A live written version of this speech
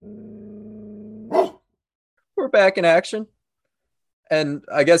back in action. And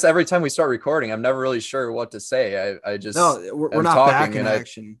I guess every time we start recording, I'm never really sure what to say. I just No, we're am not back talking in and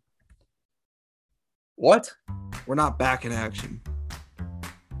action. What? We're not back in action.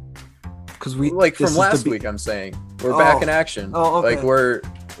 Because Like from last week, I'm saying we're back in action. Oh, okay. Like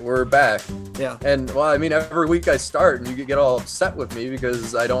we're back. Yeah. And well, I mean, every week I start and you get all upset with me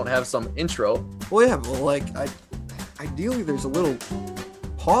because I don't have some intro. Well, yeah, well, like ideally there's a little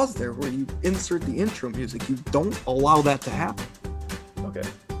pause there where you insert the intro music. You don't allow that to happen. Okay.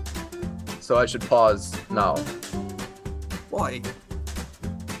 So I should pause now. Why?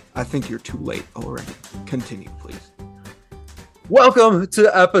 I think you're too late already. Continue, please. Welcome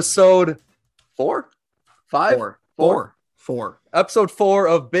to episode 4? 5? 4. Episode 4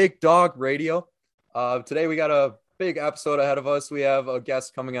 of Big Dog Radio. Today we got a big episode ahead of us. We have a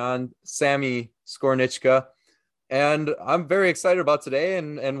guest coming on, Sammy Skornichka. And I'm very excited about today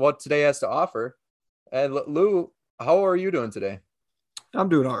and what today has to offer. And Lou, how are you doing today? I'm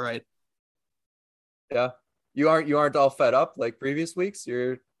doing all right. Yeah. You aren't all fed up like previous weeks?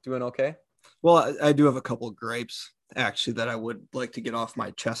 You're doing okay? Well, I do have a couple of gripes, actually, that I would like to get off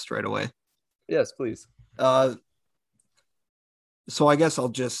my chest right away. Yes, please. So I guess I'll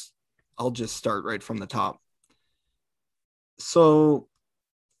just start right from the top. So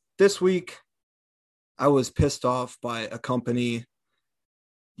this week, I was pissed off by a company.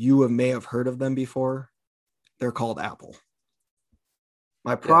 You may have heard of them before. They're called Apple.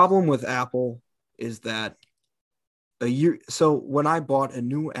 My problem with Apple is that so when I bought a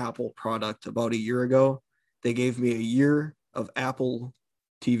new Apple product about a year ago, they gave me a year of Apple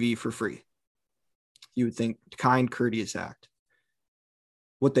TV for free. You would think kind, courteous act.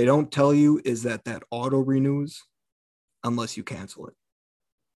 What they don't tell you is that auto renews unless you cancel it.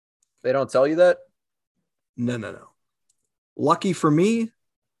 They don't tell you that? No. Lucky for me,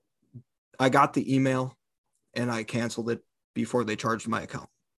 I got the email and I canceled it before they charged my account.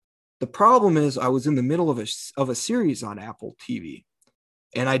 The problem is I was in the middle of a series on Apple TV,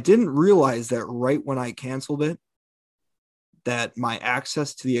 and I didn't realize that right when I canceled it, that my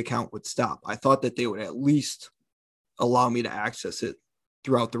access to the account would stop. I thought that they would at least allow me to access it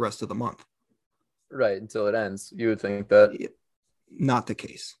throughout the rest of the month. Right, until it ends. You would think that. Not the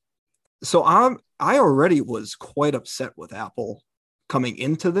case. So I already was quite upset with Apple coming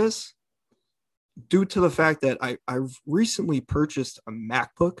into this due to the fact that I've recently purchased a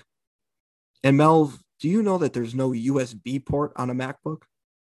MacBook. And Mel, do you know that there's no USB port on a MacBook?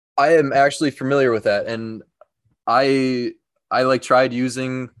 I am actually familiar with that. And I like tried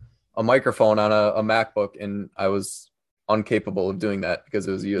using a microphone on a MacBook and I was incapable of doing that because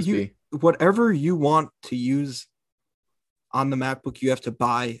it was USB. Whatever you want to use on the MacBook, you have to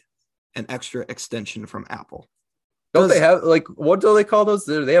buy an extra extension from Apple. Don't they have, like, what do they call those?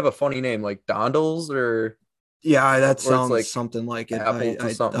 They have a funny name, like dongles or... Yeah, that sounds like something like it.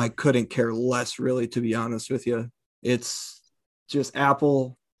 I couldn't care less, really, to be honest with you. It's just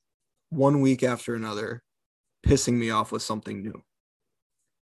Apple 1 week after another pissing me off with something new.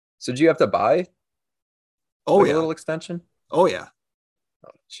 So do you have to buy a little extension? Oh, yeah.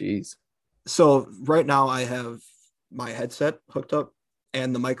 Oh, jeez. So right now I have my headset hooked up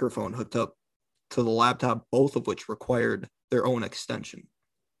and the microphone hooked up to the laptop, both of which required their own extension.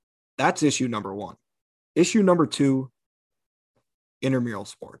 That's issue number 1. Issue number 2, intramural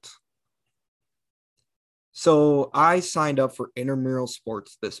sports. So I signed up for intramural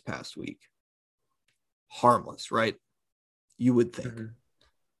sports this past week. Harmless, right? You would think. Mm-hmm.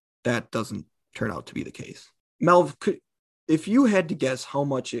 That doesn't turn out to be the case. Melv, if you had to guess how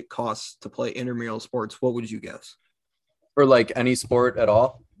much it costs to play intramural sports, what would you guess? For like any sport at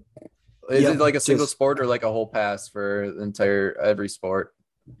all? Is it like a single sport or like a whole pass for every sport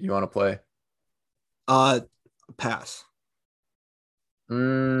you want to play? Pass.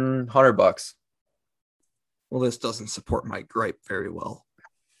 $100. Well, this doesn't support my gripe very well.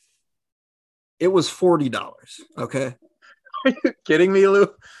 It was $40. Okay. Are you kidding me, Lou?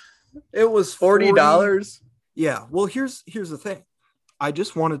 It was $40. Yeah. Well, here's the thing. I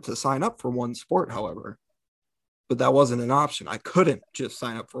just wanted to sign up for one sport, however, but that wasn't an option. I couldn't just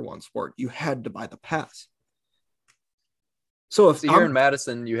sign up for one sport. You had to buy the pass. So if you're in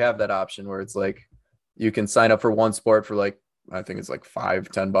Madison, you have that option where it's like you can sign up for one sport for like, I think it's like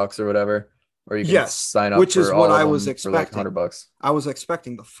 $5-10 or whatever, or you can sign up, which is for what all I of was them expecting. For like $100. I was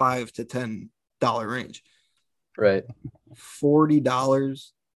expecting the $5 to $10 range. Right.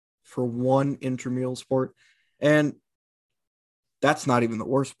 $40 for one intramural sport, and that's not even the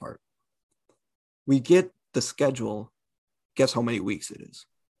worst part. We get the schedule. Guess how many weeks it is?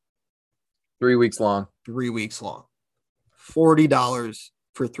 3 weeks long. 3 weeks long. $40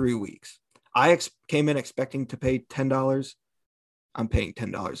 for 3 weeks. I came in expecting to pay $10. I'm paying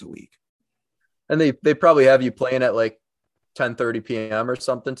 $10 a week. And they probably have you playing at like 10:30 p.m. or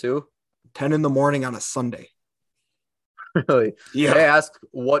something too. 10 in the morning on a Sunday. Really? Yeah. May I ask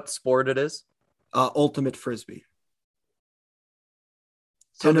what sport it is? Ultimate Frisbee.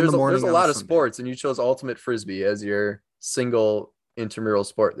 So 10 in the morning there's a on lot of Sunday. sports, and you chose Ultimate Frisbee as your single intramural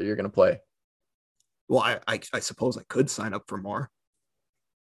sport that you're going to play. Well, I suppose I could sign up for more,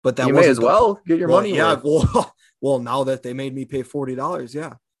 but that You wasn't may as well get your money Yeah, worth. well, now that they made me pay $40,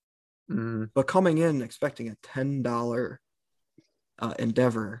 yeah. Mm, But coming in expecting a $10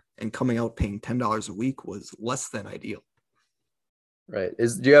 endeavor and coming out paying $10 a week was less than ideal. right.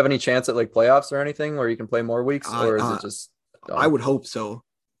 Do you have any chance at like playoffs or anything where you can play more weeks, or is it just done? I would hope so,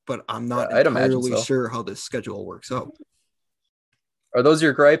 but I'm not I'd imagine entirely so. sure how this schedule works out. Are those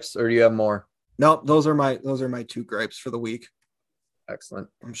your gripes, or do you have more? No, those are my two gripes for the week. Excellent.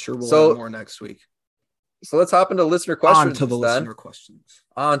 I'm sure we'll have more next week. So let's hop into listener questions. On to the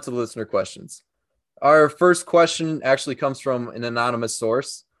listener questions. Our first question actually comes from an anonymous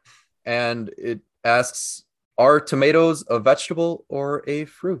source, and it asks, are tomatoes a vegetable or a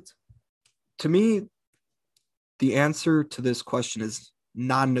fruit? To me, the answer to this question is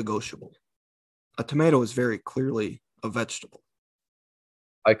non-negotiable. A tomato is very clearly a vegetable.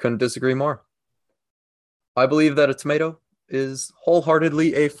 I couldn't disagree more. I believe that a tomato is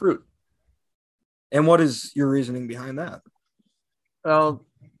wholeheartedly a fruit. And what is your reasoning behind that? Well,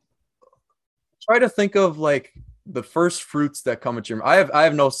 try to think of like the first fruits that come at your mind. I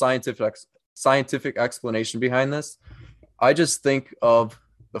have no scientific explanation behind this. I just think of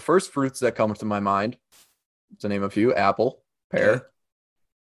the first fruits that come to my mind, to name a few: apple, pear. Okay.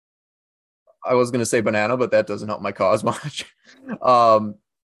 I was going to say banana, but that doesn't help my cause much.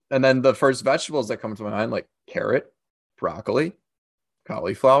 And then the first vegetables that come to my mind, like carrot, broccoli,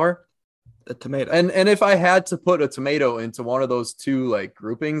 cauliflower, the tomato. And if I had to put a tomato into one of those two like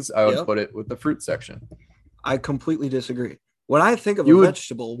groupings, I would put it with the fruit section. I completely disagree. When I think of a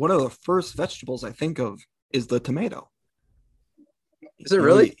vegetable, one of the first vegetables I think of is the tomato. Is it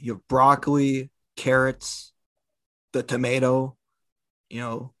really? You have broccoli, carrots, the tomato,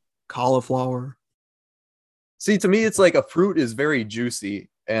 cauliflower. See, to me, it's like a fruit is very juicy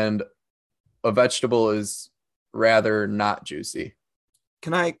and a vegetable is rather not juicy.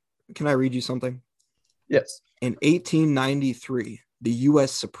 Can I read you something? Yes. In 1893, the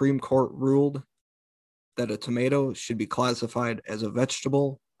U.S. Supreme Court ruled that a tomato should be classified as a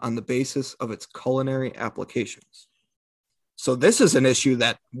vegetable on the basis of its culinary applications. So this is an issue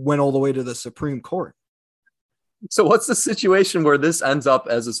that went all the way to the Supreme Court. So what's the situation where this ends up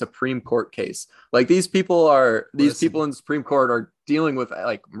as a Supreme Court case? Like these people in the Supreme Court are dealing with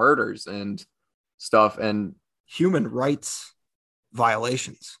like murders and stuff and human rights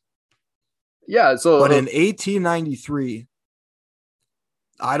violations. Yeah. So, but in 1893,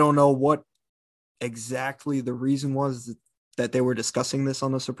 I don't know what exactly the reason was that they were discussing this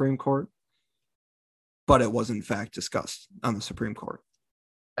on the Supreme Court, but it was in fact discussed on the Supreme Court.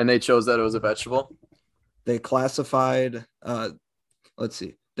 And they chose that it was a vegetable? They classified,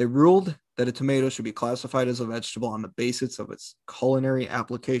 they ruled that a tomato should be classified as a vegetable on the basis of its culinary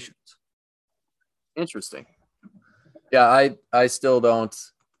applications. Interesting. Yeah, I still don't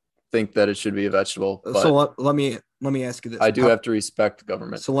think that it should be a vegetable. But so let me ask you this. I do have to respect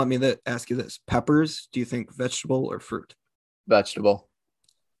government. So let me ask you this. Peppers, do you think vegetable or fruit? Vegetable.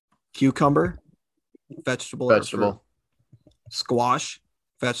 Cucumber, vegetable. Vegetable. Or fruit? Squash,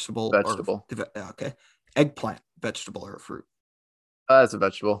 vegetable. Vegetable. Okay. Eggplant, vegetable or fruit? That's a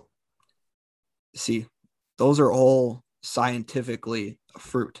vegetable. See, those are all scientifically a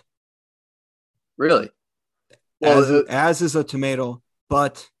fruit. Really? Well, as is a tomato,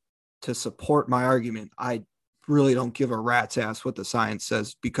 but to support my argument, I really don't give a rat's ass what the science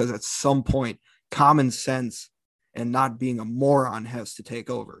says, because at some point, common sense and not being a moron has to take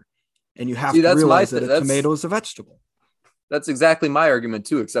over. And you have to realize that a tomato is a vegetable. That's exactly my argument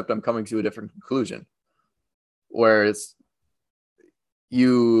too, except I'm coming to a different conclusion. Whereas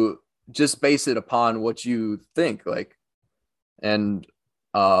you just base it upon what you think, and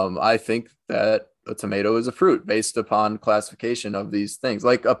I think that a tomato is a fruit based upon classification of these things.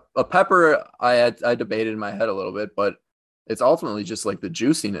 Like a pepper, I debated in my head a little bit, but it's ultimately just like the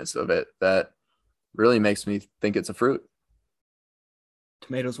juiciness of it that really makes me think it's a fruit.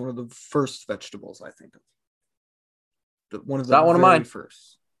 Tomato is one of the first vegetables I think of. One of mine.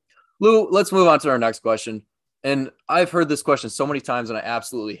 First. Lou, let's move on to our next question. And I've heard this question so many times, and I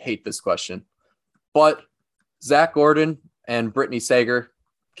absolutely hate this question. But Zach Gordon and Brittany Sager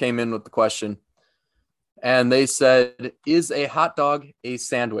came in with the question. And they said, is a hot dog a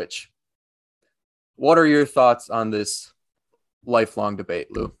sandwich? what are your thoughts on this lifelong debate,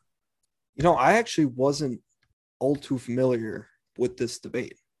 Lou? I actually wasn't all too familiar with this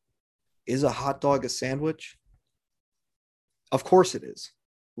debate. Is a hot dog a sandwich? Of course it is.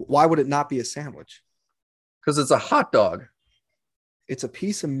 Why would it not be a sandwich? Because it's a hot dog. It's a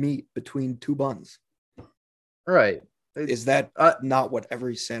piece of meat between two buns. Right. Is that not what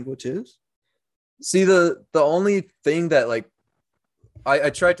every sandwich is? See, the only thing that like I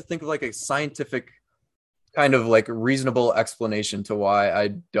tried to think of like a scientific kind of like reasonable explanation to why I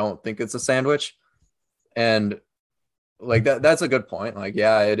don't think it's a sandwich. And like that's a good point. Like,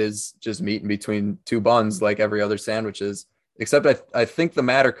 yeah, it is just meat in between two buns like every other sandwich is, except I think the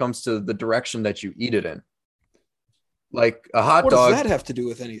matter comes to the direction that you eat it in. Like a hot dog. What does that have to do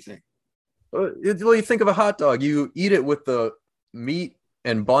with anything? Well, you think of a hot dog, you eat it with the meat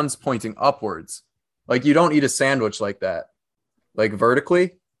and buns pointing upwards. Like you don't eat a sandwich like that. Like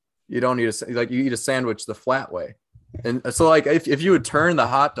vertically, you don't eat you eat a sandwich the flat way. And so like if you would turn the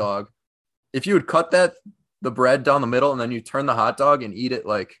hot dog, if you would cut the bread down the middle and then you turn the hot dog and eat it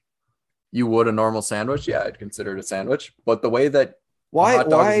like you would a normal sandwich, yeah, I'd consider it a sandwich. But the way that why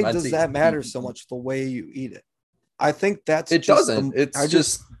does that matter so much, the way you eat it? I think that's it just doesn't. It's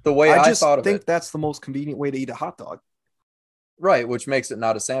just the way I thought of it. I think that's the most convenient way to eat a hot dog. Right, which makes it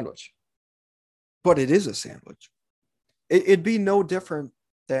not a sandwich. But it is a sandwich. It'd be no different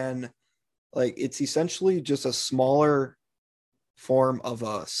than like it's essentially just a smaller form of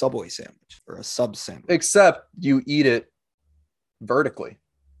a Subway sandwich or a sub sandwich. Except you eat it vertically.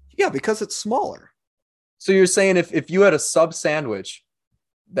 Yeah, because it's smaller. So you're saying if you had a sub sandwich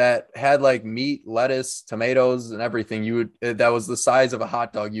that had like meat, lettuce, tomatoes, and everything, you would that was the size of a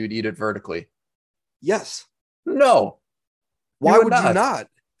hot dog, you would eat it vertically. Yes. No. Why would you not?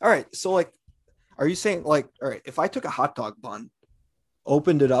 All right. So like, are you saying like, all right, if I took a hot dog bun,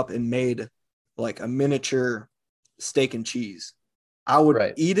 opened it up and made like a miniature steak and cheese, I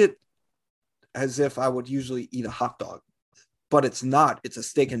would eat it as if I would usually eat a hot dog, but it's not. It's a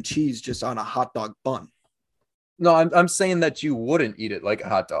steak and cheese just on a hot dog bun. No, I'm saying that you wouldn't eat it like a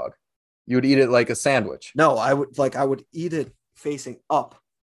hot dog. You would eat it like a sandwich. No, I would eat it facing up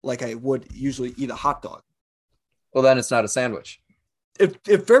like I would usually eat a hot dog. Well, then it's not a sandwich.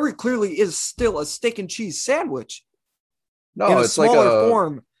 It very clearly is still a steak and cheese sandwich. No, in a it's smaller like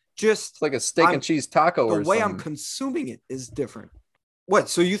form. Just it's like a steak and cheese taco. The way I'm consuming it is different. What?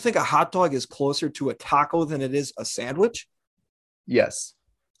 So you think a hot dog is closer to a taco than it is a sandwich? Yes.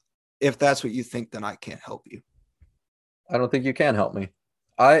 If that's what you think, then I can't help you. I don't think you can help me.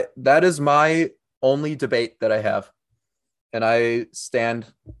 That is my only debate that I have. And I stand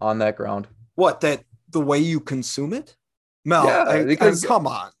on that ground. What? That the way you consume it? Mel, yeah, because come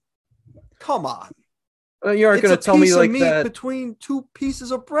on. Come on. You aren't going to tell me like that. Between two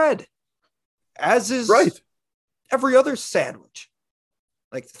pieces of bread, as is right. Every other sandwich.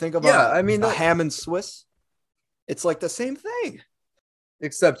 Like think about a ham and Swiss. It's like the same thing.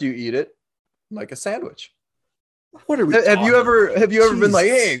 Except you eat it like a sandwich. What are we? Have you ever been like,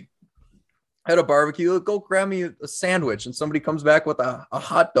 hey, at a barbecue, go grab me a sandwich, and somebody comes back with a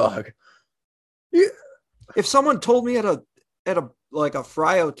hot dog? Yeah. If someone told me at a like a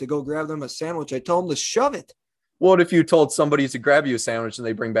fry-out to go grab them a sandwich, I tell them to shove it. What if you told somebody to grab you a sandwich and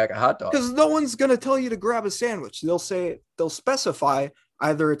they bring back a hot dog? Because no one's gonna tell you to grab a sandwich. They'll specify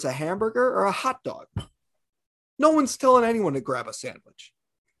either it's a hamburger or a hot dog. No one's telling anyone to grab a sandwich.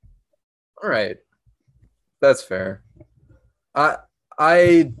 All right. That's fair.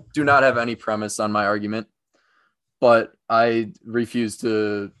 I do not have any premise on my argument, but I refuse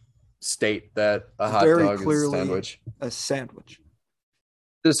to state that a hot dog is a sandwich. A sandwich.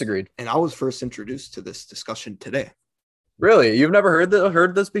 Disagreed. And I was first introduced to this discussion today. Really? You've never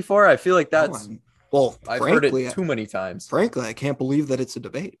heard this before? I feel like that's I've heard it too many times. Frankly, I can't believe that it's a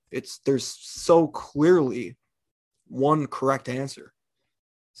debate. There's so clearly one correct answer.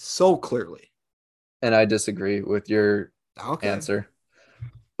 So clearly. And I disagree with your answer.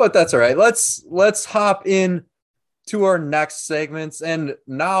 But that's all right. Let's hop in to our next segments. And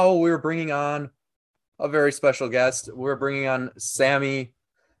now we're bringing on a very special guest. We're bringing on Sammy.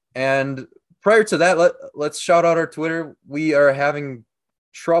 And prior to that, let's shout out our Twitter. We are having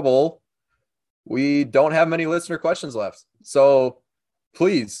trouble. We don't have many listener questions left. So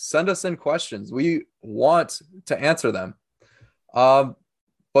please send us in questions. We want to answer them. But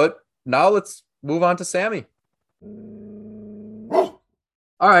now let's move on to Sammy. All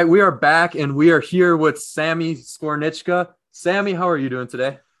right, we are back and we are here with Sammy Skornichka. Sammy, how are you doing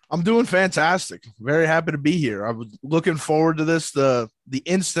today? I'm doing fantastic. Very happy to be here. I was looking forward to this the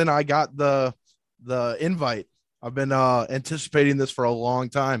instant I got the invite. I've been anticipating this for a long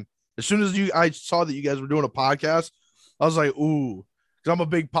time. As soon as I saw that you guys were doing a podcast, I was like, ooh, because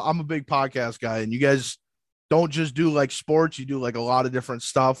I'm a big podcast guy, and you guys don't just do like sports, you do like a lot of different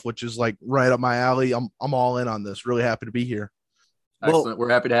stuff, which is like right up my alley. I'm all in on this. Really happy to be here. Excellent.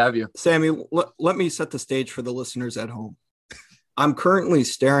 We're happy to have you. Sammy, let me set the stage for the listeners at home. I'm currently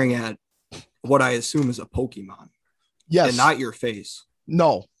staring at what I assume is a Pokemon. Yes. And not your face.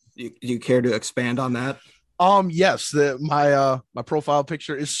 No. Do you care to expand on that? Yes. My profile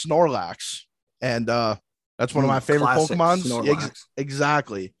picture is Snorlax, and that's one of my favorite Pokemon.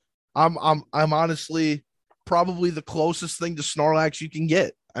 Exactly. I'm honestly probably the closest thing to Snorlax you can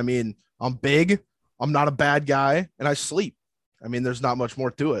get. I mean, I'm big, I'm not a bad guy, and I sleep. I mean, there's not much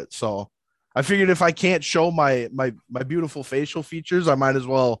more to it. So I figured if I can't show my beautiful facial features, I might as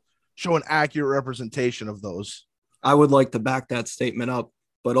well show an accurate representation of those. I would like to back that statement up,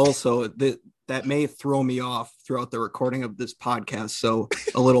 but also that may throw me off throughout the recording of this podcast. So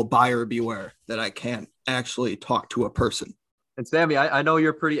a little buyer beware that I can't actually talk to a person. And Sammy, I know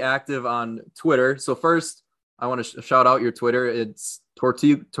you're pretty active on Twitter. So first, I want to shout out your Twitter. It's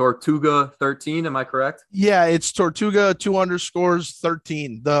Tortuga13. Am I correct? Yeah, it's Tortuga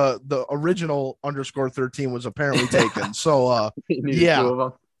 2_13. The original _13 was apparently taken. So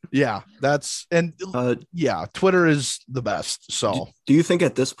yeah, that's Twitter is the best. So do you think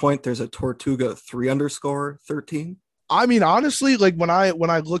at this point there's a Tortuga 3_13? I mean, honestly, like when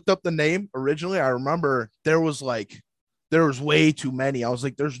I looked up the name originally, I remember there was way too many. I was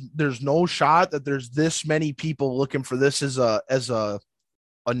like, there's no shot that there's this many people looking for this as a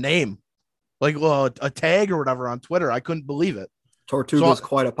name, like a tag or whatever on Twitter. I couldn't believe it. Tortuga is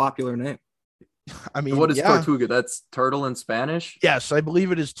quite a popular name. I mean, what is Tortuga? That's turtle in Spanish? Yes, I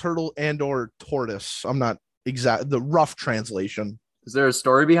believe it is turtle and or tortoise. I'm not exact. The rough translation. Is there a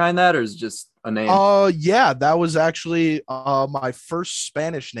story behind that, or is it just a name? Yeah, that was actually my first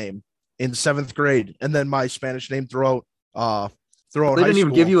Spanish name in 7th grade, and then my Spanish name throughout they didn't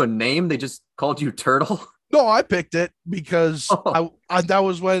even give you a name. They just called you Turtle. No, I picked it because I that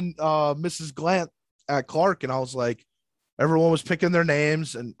was when Mrs. Glant at Clark, and I was like, everyone was picking their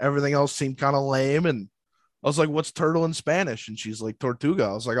names and everything else seemed kind of lame. And I was like, what's turtle in Spanish? And she's like, Tortuga.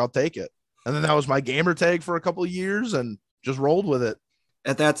 I was like, I'll take it. And then that was my gamer tag for a couple of years and just rolled with it.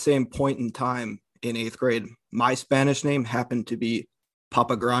 At that same point in time in 8th grade, my Spanish name happened to be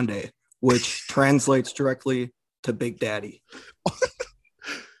Papa Grande, which translates directly to Big Daddy.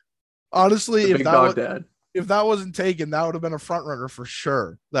 Honestly, if that wasn't taken, that would have been a front runner for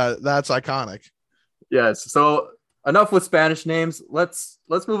sure. That's iconic. Yes. So enough with Spanish names. Let's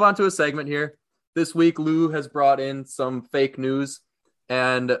move on to a segment here. This week, Lou has brought in some fake news,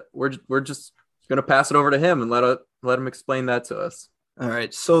 and we're just gonna pass it over to him and let him explain that to us. All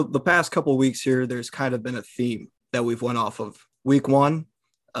right. So the past couple of weeks here, there's kind of been a theme that we've went off of. Week 1,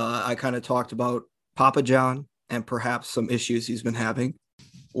 I kind of talked about Papa John and perhaps some issues he's been having.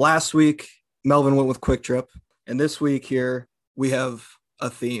 Last week, Melvin went with Quick Trip, and this week here we have a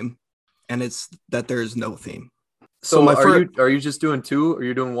theme, and it's that there is no theme. So are you just doing 2? Are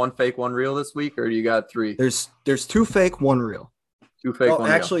you doing 1 fake, 1 real this week, or you got 3? There's 2 fake, 1 real. 2 fake, 1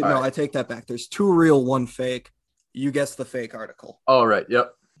 actually, real. No, right. I take that back. There's 2 real, 1 fake. You guessed the fake article. All right.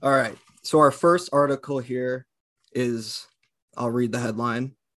 Yep. All right. So our first article here is, I'll read the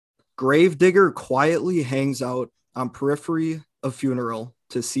headline. Gravedigger quietly hangs out on periphery of funeral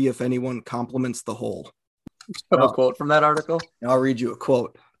to see if anyone compliments the hole. A quote from that article? I'll read you a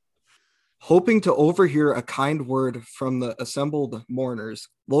quote. Hoping to overhear a kind word from the assembled mourners,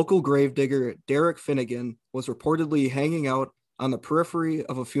 local gravedigger Derek Finnegan was reportedly hanging out on the periphery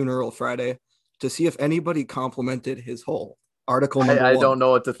of a funeral Friday to see if anybody complimented his hole. Article number 1. I don't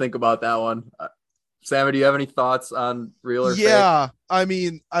know what to think about that one. Sammy, do you have any thoughts on real or fake? Yeah, I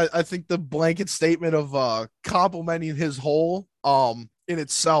mean, I think the blanket statement of complimenting his hole in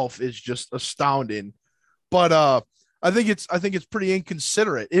itself is just astounding. But I think it's pretty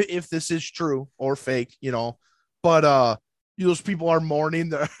inconsiderate if this is true or fake, you know. But those people are mourning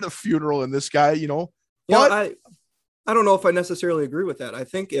the funeral and this guy, you know. But I don't know if I necessarily agree with that. I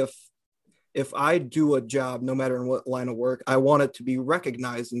think if I do a job, no matter in what line of work, I want it to be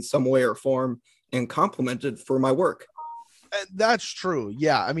recognized in some way or form and complimented for my work. And that's true.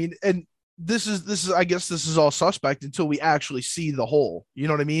 Yeah. I mean, and this is, I guess this is all suspect until we actually see the hole. You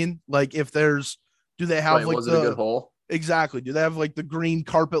know what I mean? Like do they have like was it a good hole? Exactly. Do they have like the green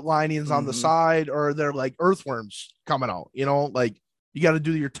carpet linings on the side, or are there like earthworms coming out? You know, like you got to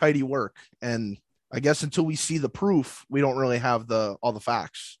do your tidy work. And I guess until we see the proof, we don't really have all the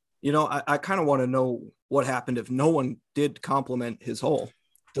facts. You know, I kind of want to know what happened if no one did compliment his hole.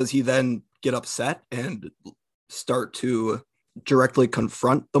 Does he then get upset and start to directly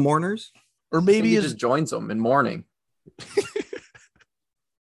confront the mourners? Or maybe he just joins them in mourning.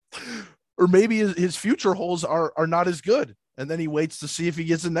 Or maybe his future holes are not as good. And then he waits to see if he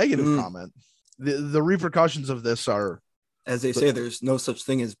gets a negative comment. The repercussions of this are, as they say, there's no such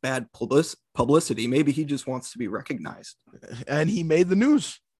thing as bad publicity. Maybe he just wants to be recognized. And he made the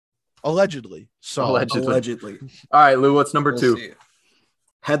news, allegedly. So allegedly. All right, Lou, what's number 2? See.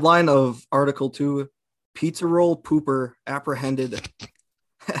 Headline of Article 2, pizza roll pooper apprehended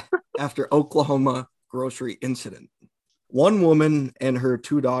after Oklahoma grocery incident. One woman and her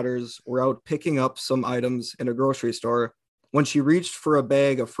 2 daughters were out picking up some items in a grocery store when she reached for a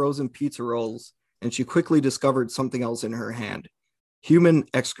bag of frozen pizza rolls, and she quickly discovered something else in her hand: human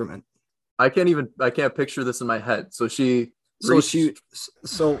excrement. I can't picture this in my head. So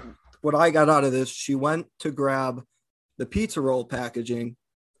what I got out of this, she went to grab the pizza roll packaging,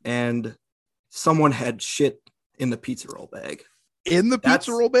 and someone had shit in the pizza roll bag. In the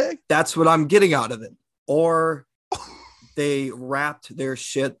pizza roll bag? That's what I'm getting out of it. Or they wrapped their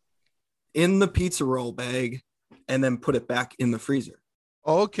shit in the pizza roll bag and then put it back in the freezer.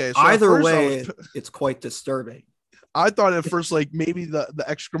 Okay. So either way, it's quite disturbing. I thought at first, like, maybe the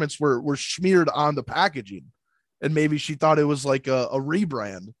excrements were smeared on the packaging, and maybe she thought it was like a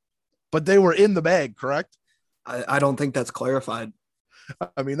rebrand, but they were in the bag, correct? I don't think that's clarified.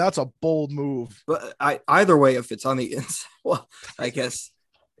 I mean, that's a bold move. But either way, if it's on the inside, well, I guess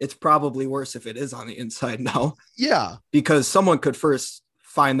it's probably worse if it is on the inside now. Yeah. Because someone could first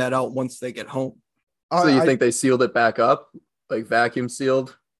find that out once they get home. So you think they sealed it back up, like vacuum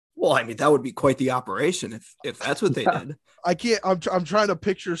sealed? Well, I mean, that would be quite the operation if that's what they did. I can't. I'm trying to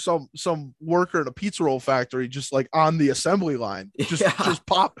picture some worker in a pizza roll factory just like on the assembly line, just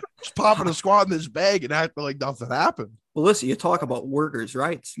popping a squat in this bag and acting like nothing happened. Well, listen, you talk about workers'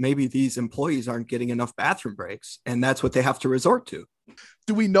 rights. Maybe these employees aren't getting enough bathroom breaks, and that's what they have to resort to.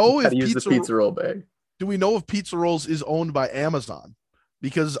 Do we know if the pizza roll bag? Do we know if Pizza Rolls is owned by Amazon?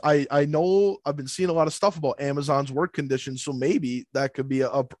 Because I know I've been seeing a lot of stuff about Amazon's work conditions, so maybe that could be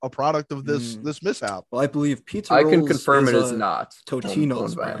a product of this mishap. Well, I believe Pizza Rolls. I can confirm it is not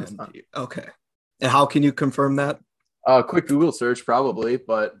Totino's brand. Okay, and how can you confirm that? Quick Google search, probably,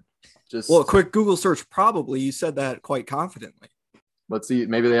 but a quick Google search, probably. You said that quite confidently. Let's see.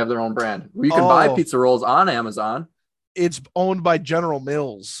 Maybe they have their own brand. You can buy pizza rolls on Amazon. It's owned by General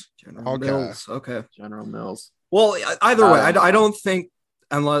Mills. Mills. Okay. General Mills. Well, either way, I don't think.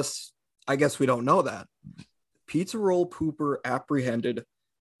 Unless, I guess we don't know that. Pizza roll pooper apprehended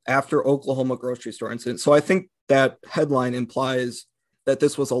after Oklahoma grocery store incident. So I think that headline implies that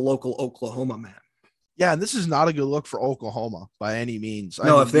this was a local Oklahoma man. Yeah, and this is not a good look for Oklahoma by any means.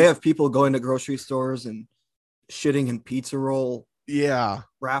 No, if they have people going to grocery stores and shitting in pizza roll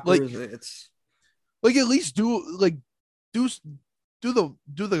wrappers, it's like at least do the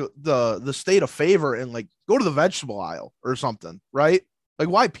state a favor and like go to the vegetable aisle or something, right? Like,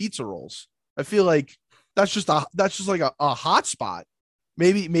 why pizza rolls? I feel like that's just like a hot spot.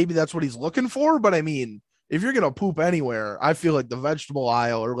 Maybe that's what he's looking for. But I mean, if you're gonna poop anywhere, I feel like the vegetable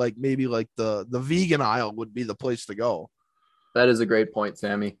aisle or like maybe like the vegan aisle would be the place to go. That is a great point,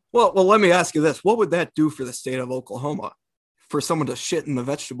 Sammy. Well, let me ask you this: what would that do for the state of Oklahoma for someone to shit in the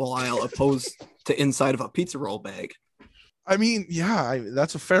vegetable aisle opposed to inside of a pizza roll bag? I mean, yeah,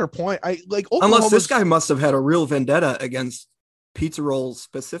 that's a fair point. Unless this guy must have had a real vendetta against pizza rolls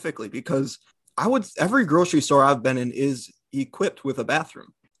specifically, because every grocery store I've been in is equipped with a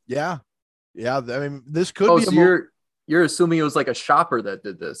bathroom. Yeah. I mean, this could be. So you're assuming it was like a shopper that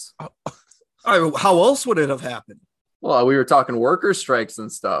did this. How else would it have happened? Well, we were talking worker strikes and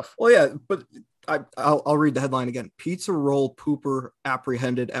stuff. Well, yeah, but I'll read the headline again. Pizza roll pooper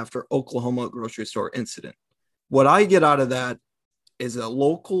apprehended after Oklahoma grocery store incident. What I get out of that is a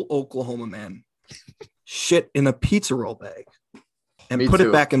local Oklahoma man shit in a pizza roll bag and put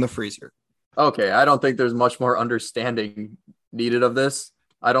it back in the freezer. Okay, I don't think there's much more understanding needed of this.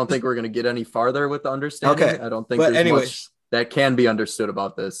 I don't think we're going to get any farther with the understanding. Okay, I don't think there's much that can be understood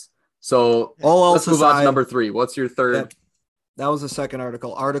about this. So let's move on to number 3. What's your third? That was the second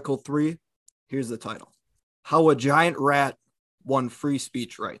article. Article 3, here's the title. How a giant rat won free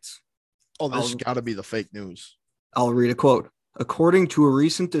speech rights. Oh, this has got to be the fake news. I'll read a quote. According to a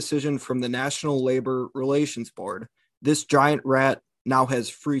recent decision from the National Labor Relations Board, this giant rat now has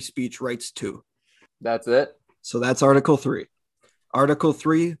free speech rights too. That's it? So that's Article 3. Article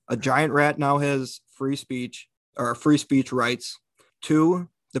 3, a giant rat now has free speech rights. 2,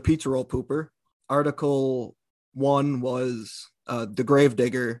 the pizza roll pooper. Article 1 was the grave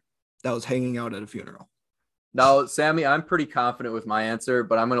digger that was hanging out at a funeral. Now, Sammy, I'm pretty confident with my answer,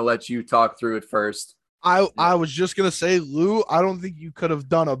 but I'm going to let you talk through it first. I was just gonna say, Lou, I don't think you could have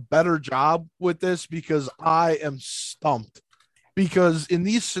done a better job with this because I am stumped. Because in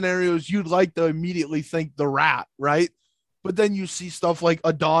these scenarios, you'd like to immediately think the rat, right? But then you see stuff like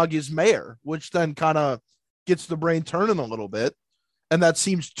a dog is mayor, which then kind of gets the brain turning a little bit. And that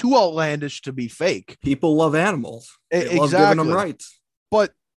seems too outlandish to be fake. People love animals. They love giving them rights.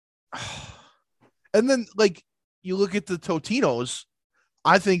 But, and then like you look at the Totinos,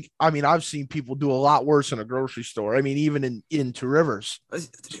 I've seen people do a lot worse in a grocery store. I mean, even in Two Rivers.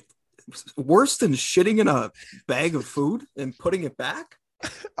 Worse than shitting in a bag of food and putting it back?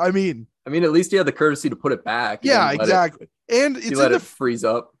 I mean, at least you had the courtesy to put it back. Yeah, exactly. And it's let it freeze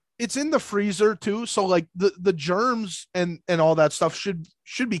up. It's in the freezer too, so like the germs and all that stuff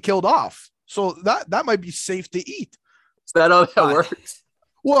should be killed off. So that might be safe to eat. Is that how that works?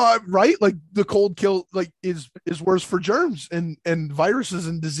 Well, right? Like the cold kill like is worse for germs and viruses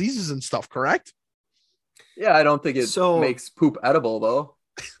and diseases and stuff, correct? Yeah, I don't think it makes poop edible though.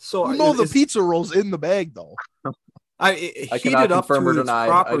 So the pizza rolls in the bag though. I cannot confirm or deny.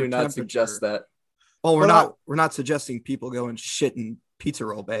 I do not suggest that. Well, we're not suggesting people go and shit in pizza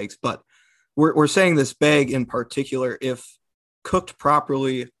roll bags, but we're saying this bag in particular, if cooked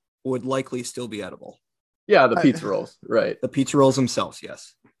properly, would likely still be edible. Yeah, the pizza rolls, right? The pizza rolls themselves,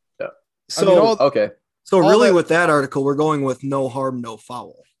 yes. Yeah. So okay. So really, with that article, we're going with no harm, no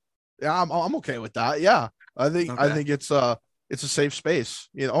foul. Yeah, I'm okay with that. Yeah, I think it's a safe space,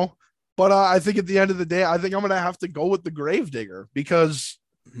 you know. But I think at the end of the day, I think I'm gonna have to go with the Gravedigger because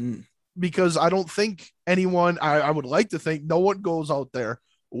I don't think anyone. I would like to think no one goes out there,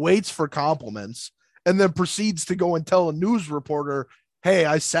 waits for compliments, and then proceeds to go and tell a news reporter, "Hey,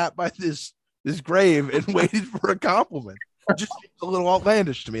 I sat by this grave and waited for a compliment." It just seems a little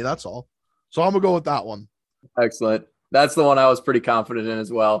outlandish to me. That's all. So I'm gonna go with that one. Excellent. That's the one I was pretty confident in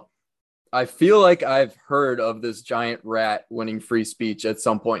as well. I feel like I've heard of this giant rat winning free speech at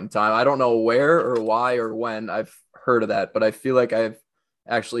some point in time. I don't know where or why or when I've heard of that, but I feel like I've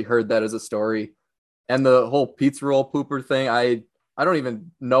actually heard that as a story. And the whole pizza roll pooper thing, I don't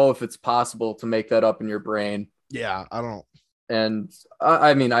even know if it's possible to make that up in your brain. Yeah, I don't. And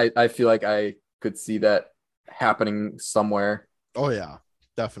I feel like I could see that happening somewhere. Oh yeah,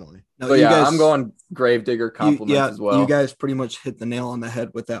 definitely. No, so yeah, I'm going Gravedigger compliments as well. You guys pretty much hit the nail on the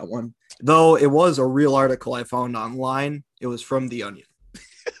head with that one. Though it was a real article I found online. It was from The Onion.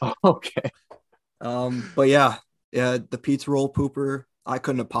 Okay. But yeah, the pizza roll pooper, I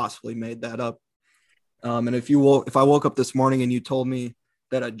couldn't have possibly made that up. And if I woke up this morning and you told me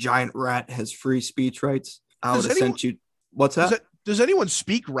that a giant rat has free speech rights, I would have sent you. What's that? Does anyone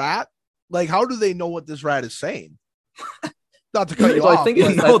speak rat? Like, how do they know what this rat is saying? Not to cut you off. I think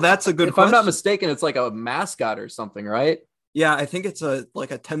that's a good question. If I'm not mistaken, it's like a mascot or something, right? Yeah, I think it's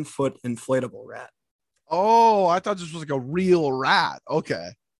like a 10-foot inflatable rat. Oh, I thought this was like a real rat. Okay,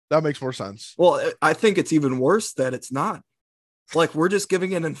 that makes more sense. Well, I think it's even worse that it's not. Like, we're just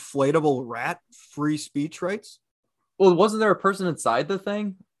giving an inflatable rat free speech rights. Well, wasn't there a person inside the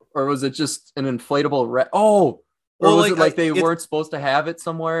thing? Or was it just an inflatable rat? Oh, or was it like they weren't supposed to have it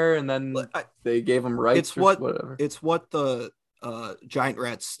somewhere and then they gave them rights whatever? It's what the giant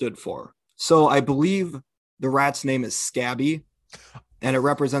rat stood for. So I believe the rat's name is Scabby, and it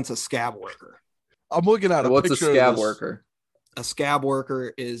represents a scab worker. I'm looking at what's a scab worker? A scab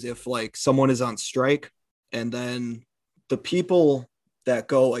worker is if like someone is on strike and then the people that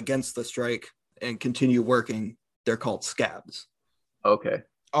go against the strike and continue working, they're called scabs. Okay.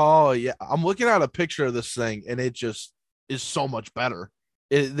 Oh yeah, I'm looking at a picture of this thing, and it just is so much better.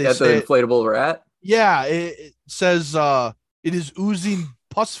 That's an inflatable rat. Yeah, it says it is oozing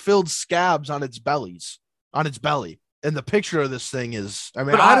pus-filled scabs on its belly, and the picture of this thing is.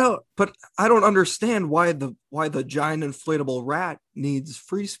 But I don't understand why the giant inflatable rat needs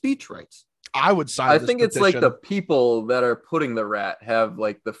free speech rights. I would sign. I think it's like the people that are putting the rat have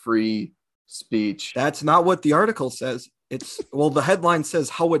like the free speech. That's not what the article says. The headline says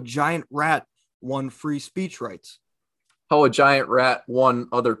how a giant rat won free speech rights. How a giant rat won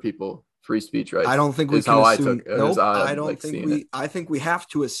other people free speech rights. I don't think we can assume. Nope, I think we have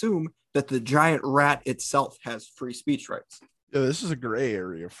to assume that the giant rat itself has free speech rights. Yeah, this is a gray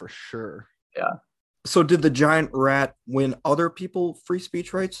area for sure. Yeah. So did the giant rat win other people free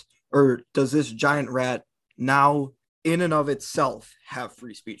speech rights, or does this giant rat now in and of itself have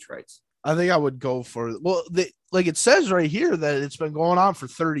free speech rights? I think I would go for like it says right here that it's been going on for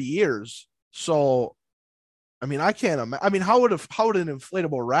 30 years. So, I mean, I can't imagine. I mean, how would an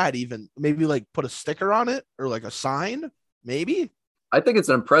inflatable rat even maybe like put a sticker on it or like a sign? Maybe. I think it's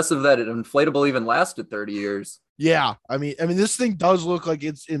impressive that an inflatable even lasted 30 years. Yeah, I mean, this thing does look like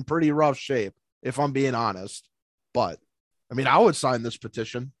it's in pretty rough shape. if I'm being honest. But I mean, I would sign this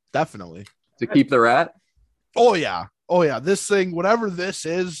petition definitely to keep the rat. Oh yeah. This thing, whatever this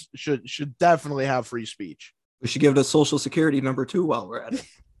is, should definitely have free speech. We should give it a social security number too while we're at it.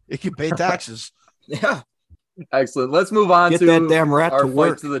 It can pay taxes. Yeah. Excellent. Let's move on to that damn rat our to fight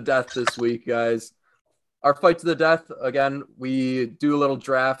work. to the death this week, guys. Our fight to the death, again, we do a little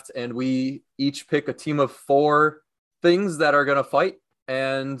draft and we each pick a team of 4 things that are going to fight.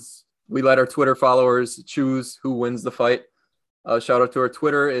 And we let our Twitter followers choose who wins the fight. Shout out to our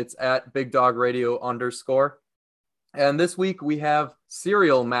Twitter. It's at BigDogRadio_. And this week we have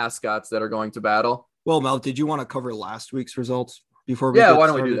cereal mascots that are going to battle. Well, Mel, did you want to cover last week's results before we? Yeah, why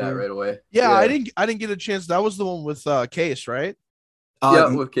don't we do that right away? Yeah, I didn't get a chance. That was the one with Case, right? Yeah,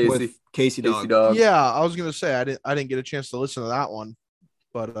 with Casey. With Casey Dog. Yeah, I was gonna say I didn't get a chance to listen to that one,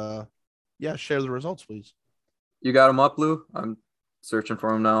 but yeah, share the results, please. You got them up, Lou? I'm searching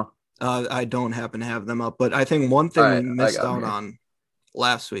for them now. I don't happen to have them up, but I think one thing we missed out on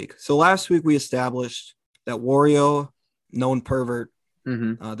last week. So last week we established that Wario, known pervert.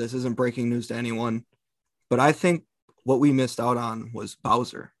 Mm-hmm. This isn't breaking news to anyone, but I think what we missed out on was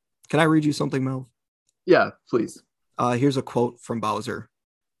Bowser. Can I read you something, Mel? Yeah, please. Here's a quote from Bowser.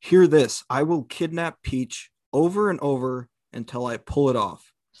 Hear this, I will kidnap Peach over and over until I pull it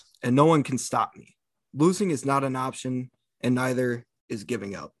off, and no one can stop me. Losing is not an option, and neither is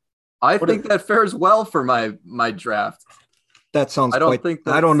giving up. I think that fares well for my draft. That sounds I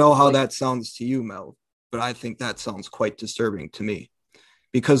don't know how that sounds to you, Mel, but I think that sounds quite disturbing to me.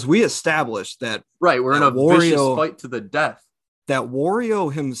 Because we established that right, we're in a vicious fight to the death. That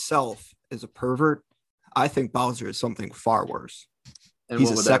Wario himself is a pervert. I think Bowser is something far worse. And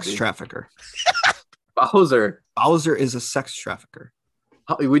he's a sex trafficker. Bowser is a sex trafficker.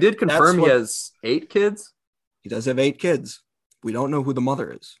 We did confirm he has 8 kids. He does have 8 kids. We don't know who the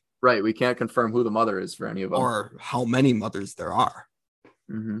mother is. Right, we can't confirm who the mother is for any of them, or how many mothers there are.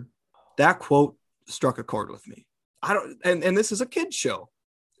 Mm-hmm. That quote struck a chord with me. And this is a kid's show.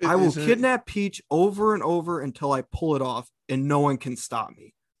 I will kidnap Peach over and over until I pull it off, and no one can stop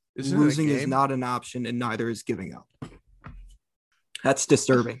me. Losing is not an option, and neither is giving up. That's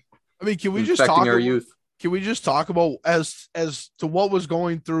disturbing. I mean, can we just talk our youth? Can we just talk about as to what was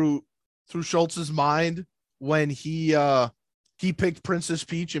going through Schultz's mind when he picked Princess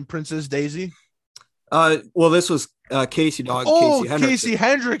Peach and Princess Daisy? Well, this was Casey Dog. Oh, Casey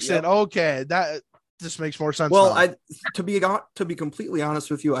Hendrickson. Yep. Okay, that just makes more sense. Well, now. To be completely honest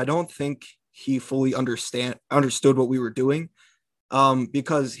with you, I don't think he fully understood what we were doing,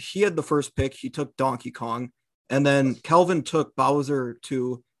 because he had the first pick. He took Donkey Kong, and then Kelvin took Bowser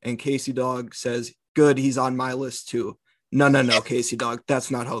too. And Casey Dog says, "Good, he's on my list too." No, Casey Dog,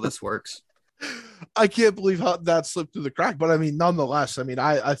 that's not how this works. I can't believe how that slipped through the crack, but I mean, nonetheless, I mean,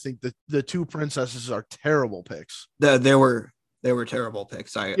 I think that the 2 princesses are terrible picks. They were terrible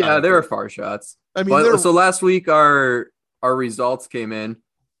picks. They were far shots. I mean, so last week our results came in,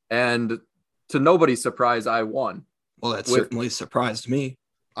 and to nobody's surprise, I won. Well, that certainly surprised me.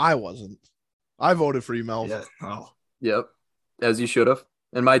 I wasn't. I voted for you, Mel. Yeah. Oh. Yep, as you should have.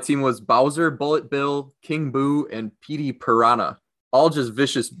 And my team was Bowser, Bullet Bill, King Boo, and Petey Piranha. All just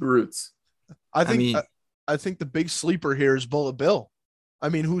vicious brutes. I think the big sleeper here is Bullet Bill. I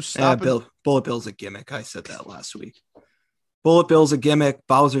mean, who's stopping? Bullet Bill's a gimmick. I said that last week. Bullet Bill's a gimmick.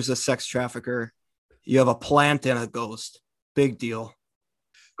 Bowser's a sex trafficker. You have a plant and a ghost. Big deal.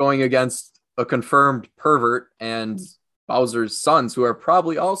 Going against a confirmed pervert and Bowser's sons, who are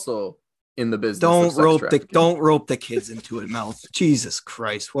probably also in the business. Don't rope the kids into it, Mel. Jesus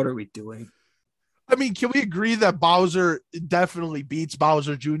Christ, what are we doing? I mean, can we agree that Bowser definitely beats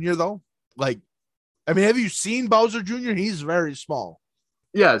Bowser Jr. though? Like, I mean, have you seen Bowser Jr.? He's very small.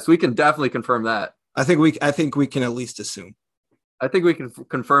 Yes, we can definitely confirm that. I think we can at least assume. I think we can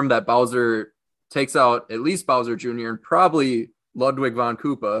confirm that Bowser takes out at least Bowser Jr. and probably Ludwig von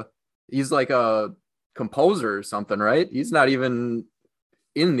Koopa. He's like a composer or something, right? He's not even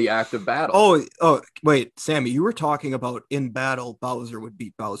in the active battle. Oh, wait, Sammy, you were talking about in battle, Bowser would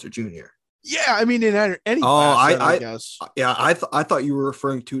beat Bowser Jr. Yeah, I mean, in any I guess. Yeah, I thought you were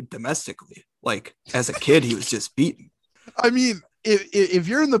referring to domestically. Like, as a kid, he was just beaten. I mean, if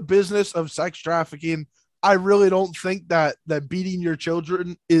you're in the business of sex trafficking, I really don't think that beating your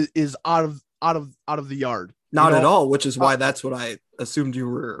children is out of the yard. Not at all, which is why that's what I assumed you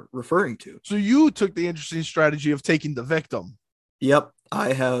were referring to. So you took the interesting strategy of taking the victim. Yep,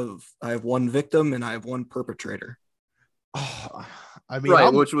 I have one victim and I have one perpetrator. I mean,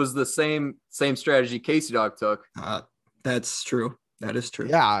 right, which was the same strategy Casey Dog took. That's true. That is true.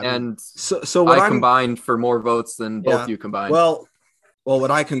 Yeah, and so I combined for more votes than both you combined. Well, Well,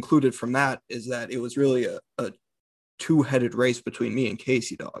 what I concluded from that is that it was really a two-headed race between me and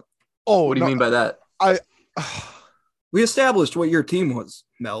Casey, dog. Oh, what do you mean by that? We established what your team was,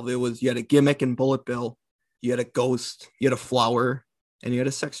 Mel. It was you had a gimmick and Bullet Bill, you had a ghost, you had a flower, and you had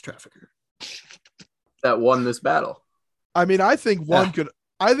a sex trafficker that won this battle. I mean, I think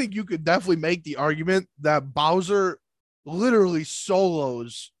you could definitely make the argument that Bowser literally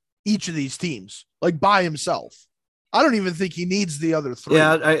solos each of these teams, like by himself. I don't even think he needs the other three.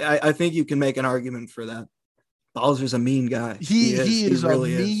 Yeah, I think you can make an argument for that. Bowser's a mean guy. He is a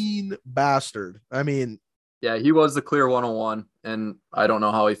mean bastard. I mean, yeah, he was the clear 101, and I don't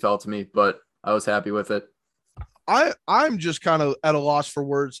know how he fell to me, but I was happy with it. I'm just kind of at a loss for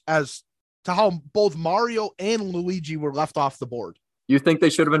words as to how both Mario and Luigi were left off the board. You think they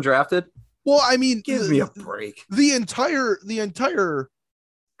should have been drafted? Well, I mean, give me a break. The entire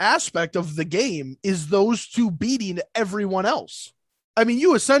aspect of the game is those two beating everyone else. I mean,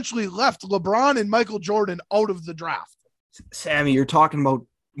 you essentially left LeBron and Michael Jordan out of the draft. Sammy, you're talking about,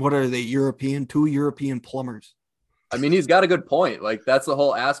 what are they, two European plumbers? I mean, he's got a good point. Like, that's the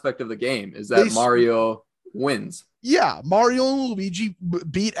whole aspect of the game is that Mario wins. Yeah, Mario and Luigi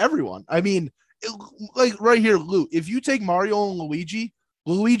beat everyone. I mean, like right here, Lou, if you take Mario and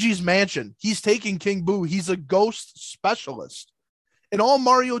Luigi's Mansion, he's taking King Boo. He's a ghost specialist. And all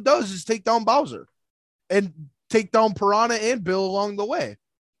Mario does is take down Bowser and take down Piranha and Bill along the way.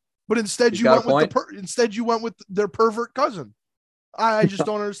 But instead you went with their pervert cousin. I just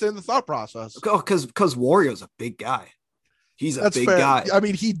don't understand the thought process. Because Wario's a big guy. That's big guy. I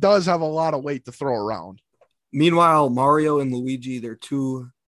mean, he does have a lot of weight to throw around. Meanwhile, Mario and Luigi, they're two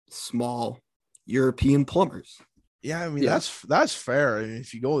small European plumbers. Yeah, I mean, that's fair. I mean,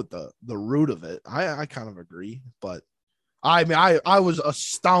 if you go with the root of it, I kind of agree. But I mean, I was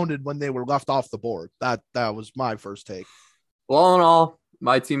astounded when they were left off the board. That was my first take. Well, all in all,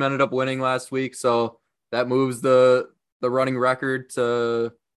 my team ended up winning last week, so that moves the running record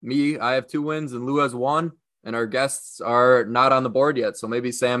to me. I have 2 wins and Lou has 1, and our guests are not on the board yet. So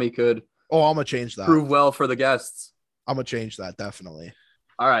maybe Sammy could. Oh, I'm gonna change that. Prove well for the guests. I'm gonna change that, definitely.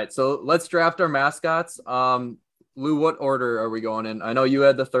 All right, so let's draft our mascots. Lou, what order are we going in? I know you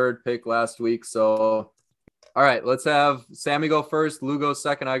had the 3rd pick last week, so all right, let's have Sammy go first, Lou go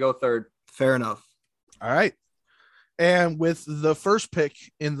second, I go 3rd. Fair enough. All right. And with the first pick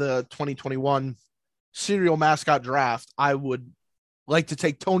in the 2021 cereal mascot draft, I would like to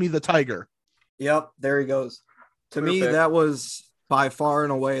take Tony the Tiger. Yep, there he goes. To me, that was by far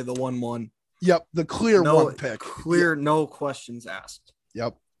and away the 1-1. Yep, the clear one pick. Clear, no questions asked.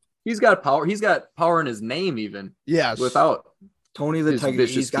 Yep. He's got power. He's got power in his name, even. Yes. Without Tony the Tiger,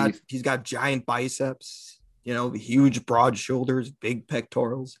 he's got giant biceps, huge broad shoulders, big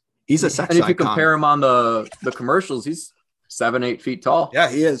pectorals. He's a sex icon. And if you compare him on the commercials, he's 7-8 feet tall. Yeah,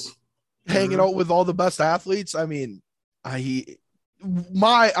 he is. Hanging out with all the best athletes. I mean, I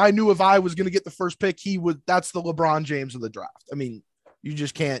knew if I was going to get the first pick, that's the LeBron James of the draft. I mean, you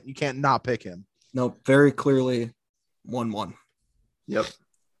can't not pick him. No, very clearly 1-1. Yep.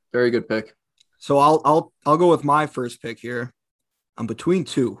 Very good pick. So I'll go with my first pick here. I'm between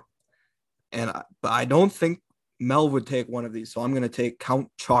 2. But I don't think Mel would take one of these, so I'm going to take Count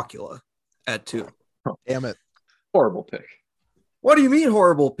Chocula at 2. Oh, damn it. Horrible pick. What do you mean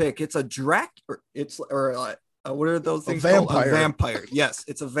horrible pick? It's a what are those things? A vampire. Yes,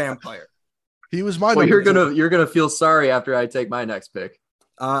 it's a vampire. He was my. Well, you're gonna feel sorry after I take my next pick.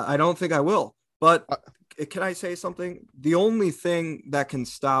 I don't think I will. But can I say something? The only thing that can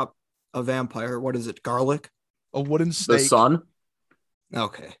stop a vampire, what is it? Garlic? A wooden stake? The sun.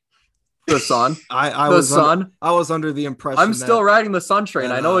 Okay. The sun. I was under the impression. I'm still riding the sun train.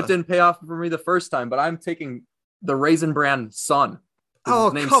 I know it didn't pay off for me the first time, but I'm taking the Raisin Bran Sun.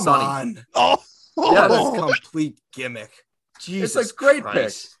 Come on. Oh, yeah, that's a complete gimmick. Jesus, it's a great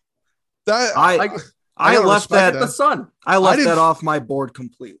Christ. Pick. I left that the sun. I left that off my board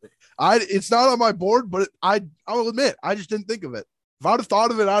completely. It's not on my board, but I'll admit I just didn't think of it. If I'd have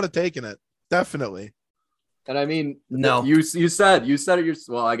thought of it, I'd have taken it. Definitely. And I mean, no, you said it.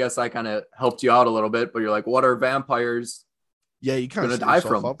 Well, I guess I kind of helped you out a little bit, but you're like, what are vampires? Yeah, you kind of die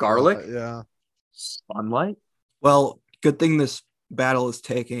from garlic. Yeah, sunlight. Well, good thing this battle is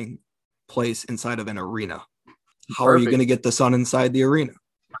taking place inside of an arena. How are you going to get the sun inside the arena?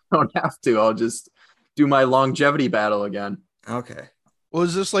 I don't have to. I'll just do my longevity battle again. Okay. Well,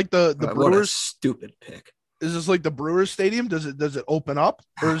 is this like the Brewers? What a stupid pick. Is this like the Brewers Stadium? Does it open up,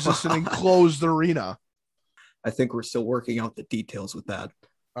 or is this an enclosed arena? I think we're still working out the details with that.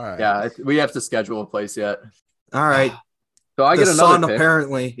 All right. Yeah, we have to schedule a place yet. All right. So I get another sun, pick.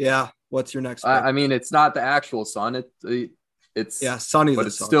 Apparently. Yeah. What's your next pick? I mean, it's not the actual sun. It's Sonny, but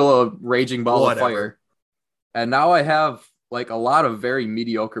it's still a raging ball of fire. And now I have like a lot of very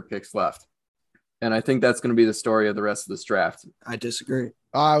mediocre picks left. And I think that's going to be the story of the rest of this draft. I disagree.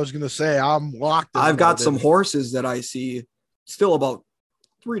 I was going to say I'm locked. I've got some horses that I see still about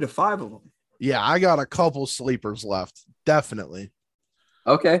 3 to 5 of them. Yeah, I got a couple sleepers left. Definitely.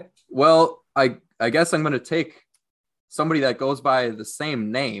 Okay. Well, I guess I'm going to take somebody that goes by the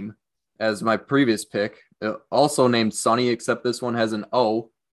same name as my previous pick, also named Sonny, except this one has an O,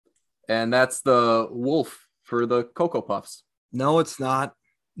 and that's the Wolf for the Cocoa Puffs. No, it's not.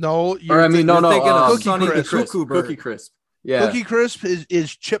 No, thinking of Sonny the Cuckoo Bird. Cookie Crisp. Yeah, Cookie Crisp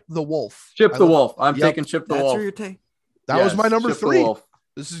is Chip the Wolf. Chip the Wolf. I'm taking Chip the Wolf. That was my number Chip 3.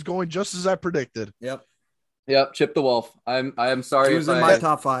 This is going just as I predicted. Yep, Chip the Wolf. I'm sorry. He was in my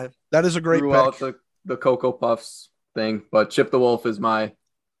top 5. That is a great pick. Out the Cocoa Puffs thing, but Chip the Wolf is my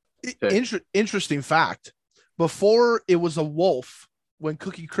interesting fact. Before it was a wolf, when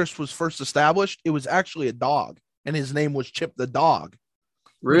Cookie Crisp was first established, it was actually a dog, and his name was Chip the dog.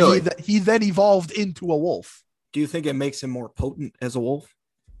 Really? He then evolved into a wolf. Do you think it makes him more potent as a wolf?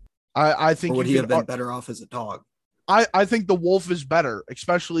 I think. Or would he have been better off as a dog? I think the wolf is better,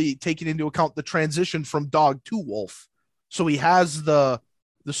 especially taking into account the transition from dog to wolf. So he has the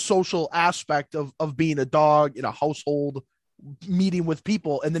social aspect of being a dog in a household, meeting with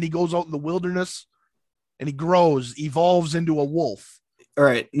people, and then he goes out in the wilderness and he evolves into a wolf. All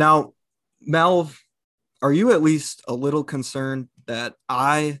right. Now, Melv, are you at least a little concerned that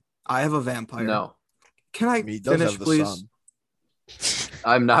I have a vampire? No. Can I finish, please?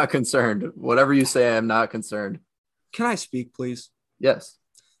 I'm not concerned. Whatever you say, I'm not concerned. Can I speak, please? Yes.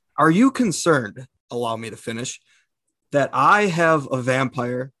 Are you concerned, allow me to finish, that I have a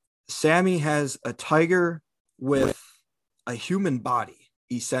vampire, Sammy has a tiger with a human body,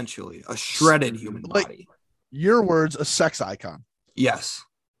 essentially, a shredded human body? Your words, a sex icon. Yes.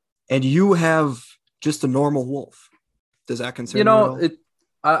 And you have just a normal wolf. Does that concern you?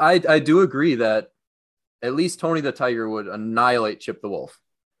 I do agree that at least Tony the Tiger would annihilate Chip the Wolf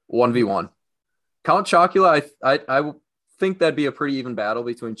 1v1. Count Chocula, I think that'd be a pretty even battle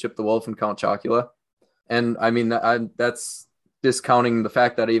between Chip the Wolf and Count Chocula. And I mean, that's discounting the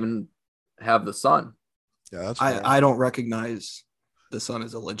fact that I even have the son. Yeah, that's I don't recognize the son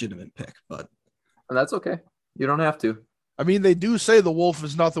as a legitimate pick, but and that's okay. You don't have to. I mean, they do say the wolf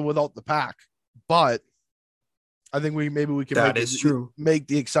is nothing without the pack, but I think we can make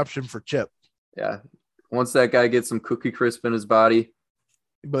the exception for Chip. Yeah. Once that guy gets some Cookie Crisp in his body,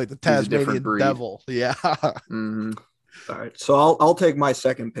 like the Tasmanian devil. Yeah. Mm-hmm. All right. So I'll take my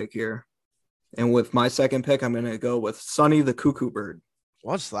second pick here. And with my second pick, I'm going to go with Sonny the Cuckoo Bird.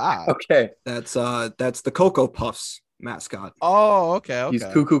 What's that? Okay. That's the Cocoa Puffs mascot. Oh, okay. He's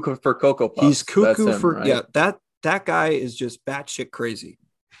cuckoo for Cocoa Puffs. He's cuckoo for, right? Yeah, that guy is just batshit crazy.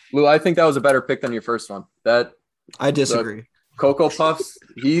 Lou, I think that was a better pick than your first one. I disagree. Cocoa Puffs,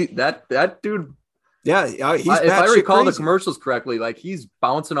 that dude. Yeah, he's if I recall crazy. The commercials correctly, like he's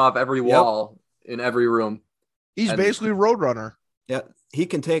bouncing off every wall in every room. He's basically Roadrunner. Yeah, he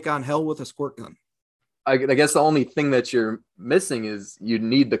can take on hell with a squirt gun. I guess the only thing that you're missing is you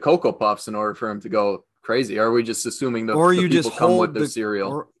need the Cocoa Puffs in order for him to go crazy. Are we just assuming the people just come with their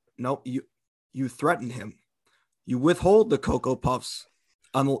cereal? No, you threaten him. You withhold the Cocoa Puffs.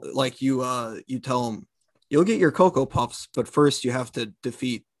 Like you tell him, you'll get your Cocoa Puffs, but first you have to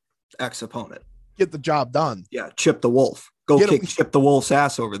defeat X opponent. Get the job done. Yeah, Chip the Wolf. Go kick Chip the Wolf's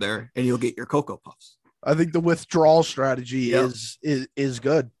ass over there, and you'll get your Cocoa Puffs. I think the withdrawal strategy is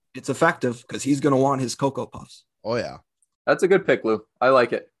good. It's effective because he's going to want his Cocoa Puffs. Oh yeah, that's a good pick, Lou. I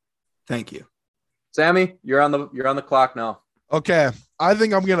like it. Thank you, Sammy. You're on the clock now. Okay, I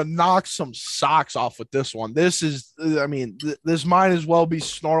think I'm gonna knock some socks off with this one. This might as well be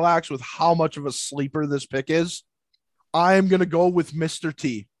Snorlax with how much of a sleeper this pick is. I am gonna go with Mr.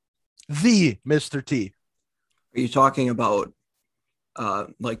 T, the Mr. T. Are you talking about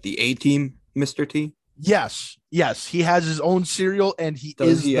like the A-Team Mr. T? Yes. He has his own cereal and he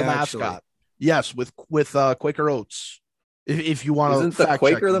is the mascot. Yes, with Quaker Oats. If you want to, isn't the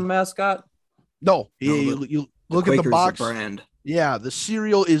Quaker the mascot? No, you look at the box. The brand. Yeah, the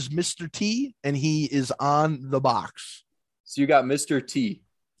cereal is Mr. T, and he is on the box. So you got Mr. T.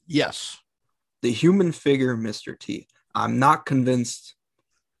 Yes, the human figure, Mr. T. I'm not convinced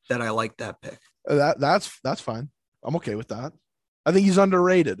that I like that pick. That's fine. I'm okay with that. I think he's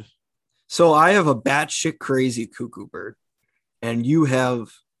underrated. So I have a batshit crazy Cuckoo Bird, and you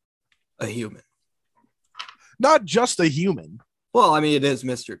have a human. Not just a human. Well, I mean, it is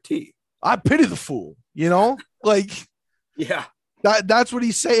Mr. T. I pity the fool, like, yeah. That's what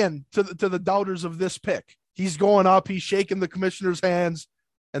he's saying to the doubters of this pick. He's going up. He's shaking the commissioner's hands,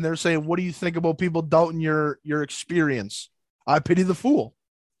 and they're saying, "What do you think about people doubting your experience?" I pity the fool.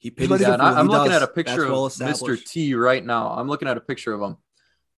 He pities the fool. I'm looking at a picture of Mr. T right now. I'm looking at a picture of him,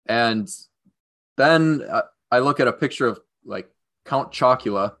 and then I look at a picture of like Count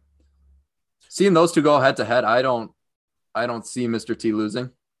Chocula. Seeing those two go head to head, I don't see Mr. T losing.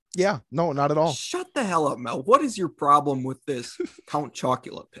 Yeah, no, not at all. Shut the hell up, Mel. What is your problem with this Count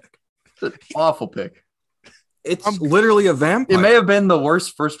Chocula pick? It's an awful pick. It's literally a vampire. It may have been the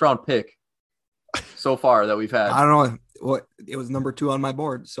worst first round pick so far that we've had. I don't know what it was, number 2 on my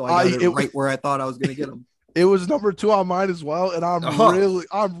board, so I got it right where I thought I was going to get him. It was number 2 on mine as well, and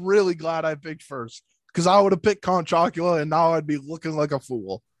I'm really glad I picked first, because I would have picked Count Chocula, and now I'd be looking like a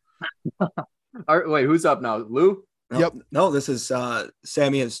fool. All right, wait, who's up now? Lou? Yep. No, this is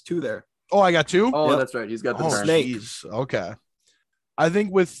Sammy has 2 there. Oh, I got 2? Oh, yep. That's right. He's got the turn. Snake. Geez. Okay. I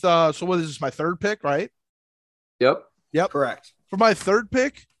think with so what is this, my third pick, right? Yep. Correct. For my third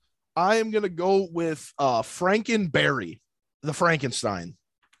pick, I am gonna go with Frankenberry, the Frankenstein.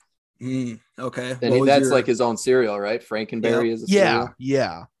 Okay. And that's like his own cereal, right? Frankenberry is a cereal.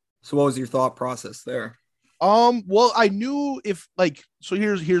 Yeah. So what was your thought process there? Well, I knew so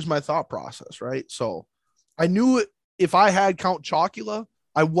here's my thought process, right? So I knew if I had Count Chocula,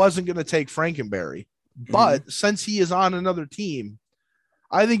 I wasn't going to take Frankenberry. But since he is on another team,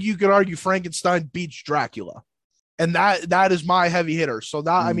 I think you could argue Frankenstein beats Dracula. And that is my heavy hitter. So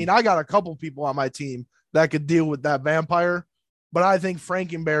that I mean, I got a couple people on my team that could deal with that vampire, but I think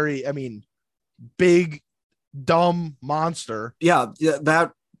Frankenberry, I mean, big, dumb monster. Yeah,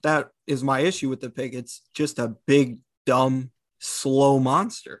 that is my issue with the pick. It's just a big, dumb, slow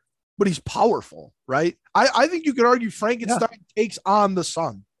monster. But he's powerful, right? I think you could argue Frankenstein takes on the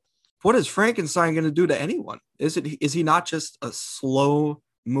sun. What is Frankenstein going to do to anyone? Is he not just a slow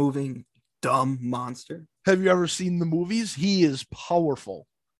moving, dumb monster? Have you ever seen the movies? He is powerful.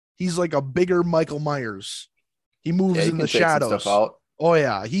 He's like a bigger Michael Myers. He moves in the shadows. Oh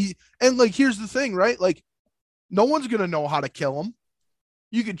yeah. Here's the thing, right? Like, no one's going to know how to kill him.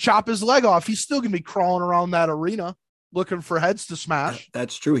 You could chop his leg off. He's still going to be crawling around that arena looking for heads to smash.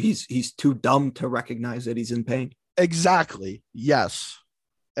 That's true. He's too dumb to recognize that he's in pain. Exactly. Yes.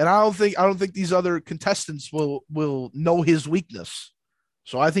 And I don't think these other contestants will know his weakness.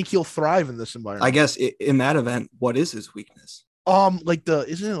 So I think he'll thrive in this environment. I guess in that event, what is his weakness? Isn't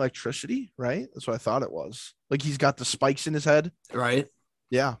it electricity, right? That's what I thought it was. Like, he's got the spikes in his head. Right.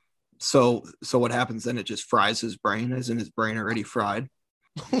 Yeah. So what happens then? It just fries his brain. Isn't his brain already fried?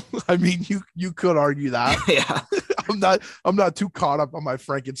 I mean, you could argue that. Yeah. I'm not too caught up on my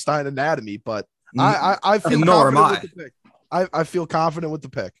Frankenstein anatomy, but I feel nor am I. with the pick. I feel confident with the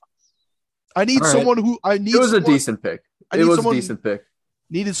pick. I need someone who It was a decent pick. It was a decent pick.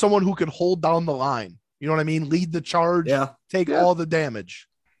 Needed someone who can hold down the line. You know what I mean? Lead the charge. Yeah. Take all the damage.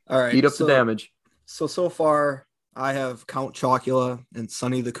 All right. Eat up the damage. So far, I have Count Chocula and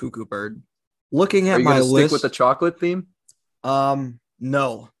Sonny the Cuckoo Bird. Looking at my list, stick with the chocolate theme?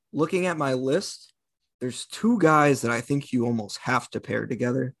 No. Looking at my list, there's 2 guys that I think you almost have to pair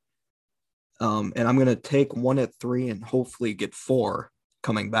together. And I'm going to take one at 3 and hopefully get 4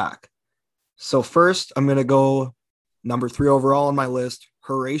 coming back. So first, I'm going to go number 3 overall on my list,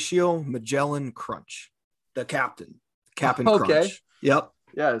 Horatio Magellan Crunch, the captain. Captain Crunch. Yep.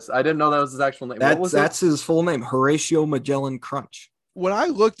 Yes, I didn't know that was his actual name. That's his full name, Horatio Magellan Crunch. When I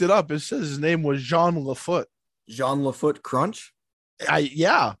looked it up, it says his name was Jean Lafoot. Jean Lafoot Crunch?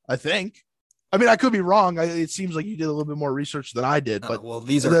 I think. I mean, I could be wrong. It seems like you did a little bit more research than I did. But well,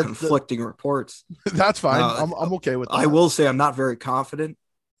 these are conflicting reports. That's fine. I'm okay with that. I will say I'm not very confident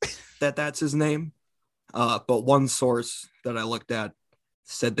that that's his name. But one source that I looked at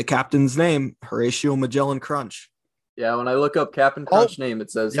said the captain's name, Horatio Magellan Crunch. Yeah, when I look up Captain Crunch name, it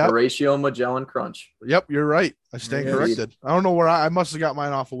says Horatio Magellan Crunch. Yep, you're right. I stand corrected. I don't know where I must have got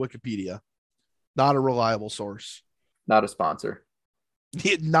mine off of Wikipedia. Not a reliable source. Not a sponsor.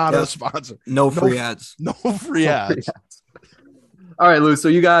 Not a sponsor. No free ads. No free ads. All right, Lou. So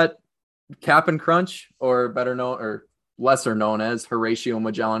you got Captain Crunch, or better known or lesser known as Horatio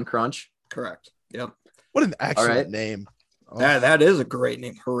Magellan Crunch. Correct. Yep. What an excellent name. Oh. That is a great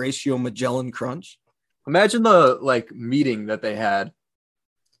name, Horatio Magellan Crunch. Imagine the meeting that they had.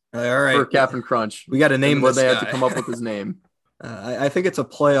 All right. For Captain Crunch. We got a name where they had to come up with his name. I think it's a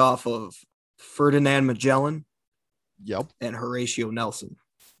playoff of Ferdinand Magellan. Yep. And Horatio Nelson.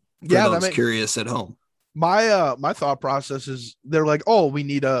 For those curious at home. My thought process is they're like, oh, we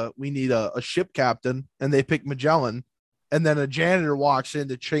need a ship captain, and they pick Magellan, and then a janitor walks in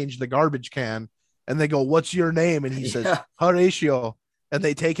to change the garbage can, and they go, what's your name? And he says Horatio, and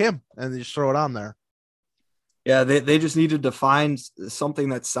they take him and they just throw it on there. Yeah, they just needed to find something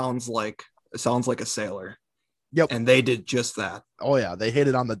that sounds like a sailor. Yep. And they did just that. Oh yeah, they hit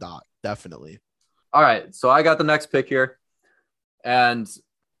it on the dot. Definitely. All right, so I got the next pick here, and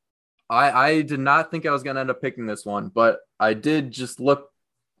I did not think I was going to end up picking this one, but I did just look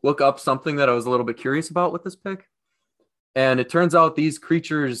up something that I was a little bit curious about with this pick. And it turns out these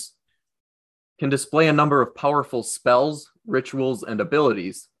creatures can display a number of powerful spells, rituals, and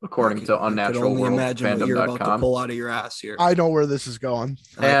abilities, according to UnnaturalWorldFandom.com. Pull out of your ass here. I know where this is going.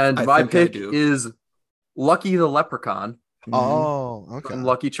 And my pick is Lucky the Leprechaun. Oh, okay. From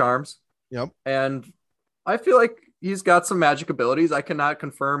Lucky Charms. Yep. And I feel like he's got some magic abilities. I cannot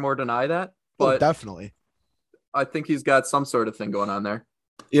confirm or deny that, but definitely. I think he's got some sort of thing going on there.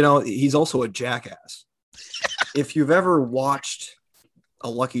 You know, he's also a jackass. If you've ever watched a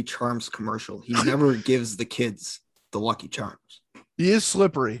Lucky Charms commercial, he never gives the kids the Lucky Charms. He is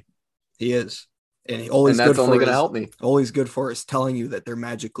slippery. He is. And that's only going to help me. All he's good for is telling you that they're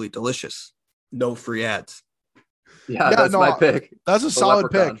magically delicious. No free ads. Yeah, that's my pick. That's a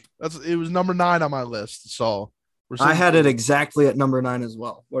solid pick. It was number 9 on my list. So I had it exactly at number 9 as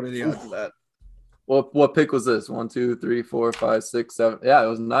well. What are the odds of that? What pick was this? 1, 2, 3, 4, 5, 6, 7. Yeah, it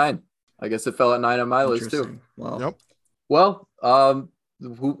was 9. I guess it fell at 9 on my list too. Wow. Yep. Well,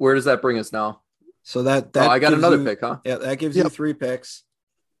 where does that bring us now? So that I got another pick, huh? Yeah, that gives you 3 picks.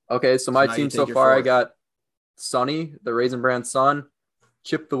 Okay, so my team so far, I got Sonny, the Raisin Bran Sun,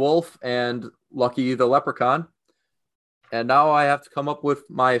 Chip the Wolf, and Lucky the Leprechaun. And now I have to come up with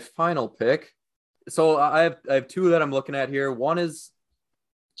my final pick. So I have 2 that I'm looking at here. One is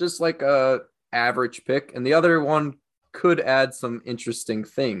just like a average pick, and the other one could add some interesting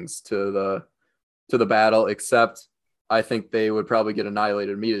things to the battle, except I think they would probably get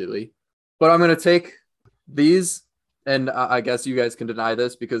annihilated immediately. But I'm going to take these, and I guess you guys can deny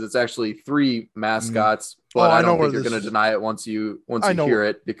this because it's actually 3 mascots, but I don't think you're going to deny it once you hear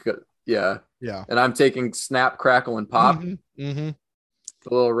it, because yeah. And I'm taking Snap, Crackle, and Pop. Mm-hmm. The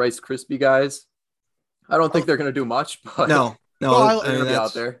little Rice Krispie guys. I don't think they're going to do much, but no, they're going to be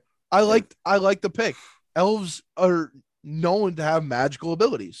out there. I like the pick. Elves are known to have magical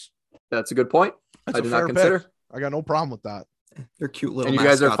abilities. That's a good point. That's I did not consider. Pick. I got no problem with that. They're cute little. And you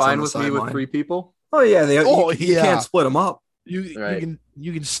guys are fine with me with 3 people? Oh yeah, you can't split them up. You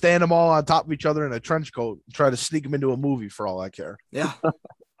can stand them all on top of each other in a trench coat and try to sneak them into a movie for all I care. Yeah.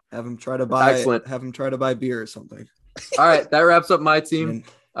 Have them try to buy beer or something. All right, that wraps up my team.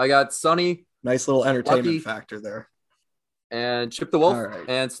 I got Sonny. Nice little entertainment factor there. And Chip the Wolf,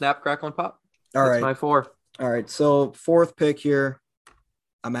 and Snap, Crackle, and Pop. That's my 4. All right, so 4th pick here.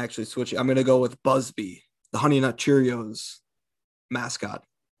 I'm actually switching. I'm going to go with Buzzbee, the Honey Nut Cheerios mascot,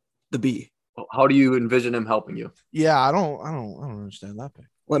 the bee. How do you envision him helping you? Yeah, I don't understand that pick.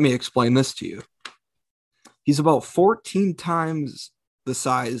 Let me explain this to you. He's about 14 times the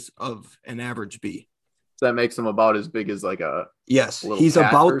size of an average bee. That makes him about as big as like a he's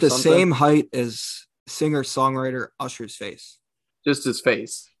about the same height as singer-songwriter Usher's face. Just his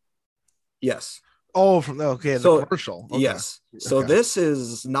face. Yes. Oh, the commercial. Okay. Yes. So this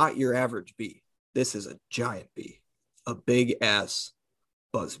is not your average bee. This is a giant bee, a big ass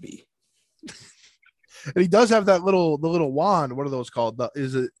buzz bee. And he does have the little wand. What are those called?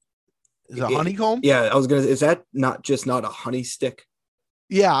 Is it a honeycomb? Yeah, I was gonna. Is that not a honey stick?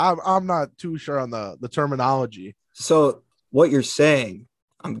 Yeah, I'm not too sure on the terminology. So what you're saying,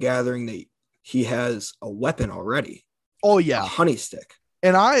 I'm gathering that he has a weapon already. Oh yeah, a honey stick.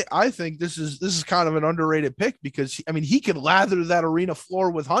 And I think this is kind of an underrated pick because he could lather that arena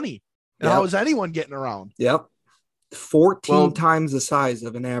floor with honey. And how is anyone getting around? Yep. 14 times the size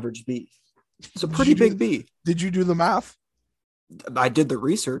of an average bee. It's a pretty big bee. Did you do the math? I did the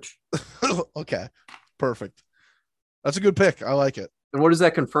research. Okay, perfect. That's a good pick. I like it. And what does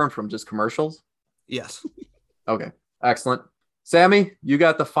that confirm from? Just commercials? Yes. Okay, excellent. Sammy, you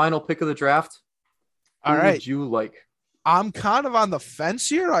got the final pick of the draft. All right. Would you like? I'm kind of on the fence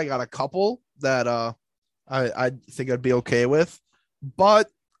here. I got a couple that I think I'd be okay with, but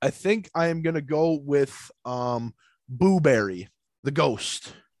I think I am gonna go with Boo Berry, the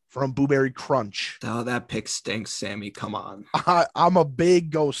ghost from Boo Berry Crunch. Oh, that pick stinks, Sammy. Come on. I'm a big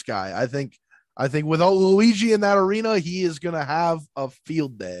ghost guy. I think without Luigi in that arena, he is gonna have a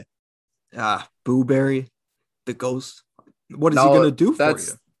field day. Boo Berry, the ghost. What is he gonna do for you?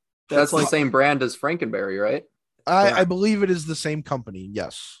 That's like the same brand as Frankenberry, right? I believe it is the same company,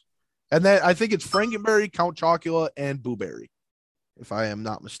 yes. And then I think it's Frankenberry, Count Chocula, and Boo Berry, if I am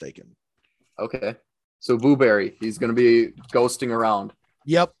not mistaken. Okay. So Boo Berry, he's going to be ghosting around.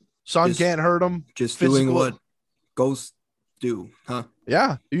 Yep. Sun can't hurt him. Just doing what ghosts do, huh?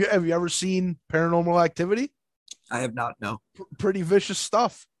 Yeah. Have you ever seen Paranormal Activity? I have not. No, Pretty vicious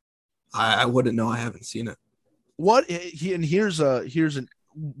stuff. I wouldn't know. I haven't seen it. Here's an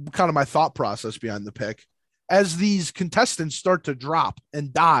kind of my thought process behind the pick. As these contestants start to drop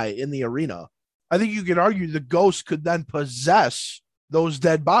and die in the arena, I think you could argue the ghost could then possess those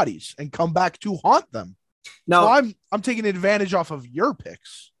dead bodies and come back to haunt them. Now, so I'm taking advantage off of your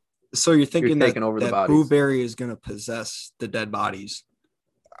picks. So you're thinking that Boo Berry is going to possess the dead bodies?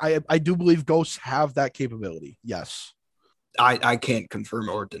 I do believe ghosts have that capability. Yes. I can't confirm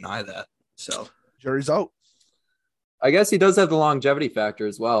or deny that. So jury's out. I guess he does have the longevity factor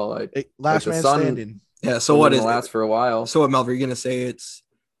as well. Last man standing. Yeah. So what is last for a while? So what, Melvin, are you going to say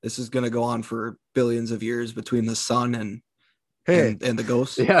this is going to go on for billions of years between the sun and the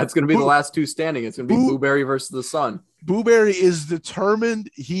ghost? Yeah, it's going to be the last two standing. It's going to be Boo Berry versus the sun. Boo Berry is determined.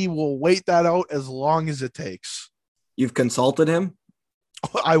 He will wait that out as long as it takes. You've consulted him?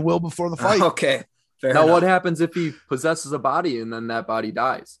 I will before the fight. Okay. Fair enough. What happens if he possesses a body and then that body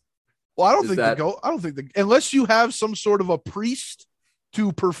dies? Well, I don't think unless you have some sort of a priest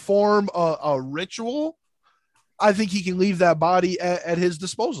to perform a ritual, I think he can leave that body at his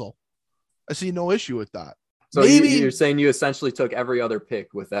disposal. I see no issue with that. So you're saying you essentially took every other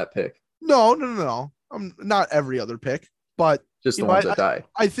pick with that pick? No. I'm not every other pick, but just the ones that die.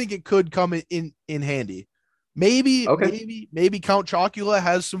 I think it could come in handy. Maybe Count Chocula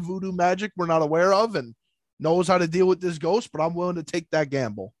has some voodoo magic we're not aware of and knows how to deal with this ghost, but I'm willing to take that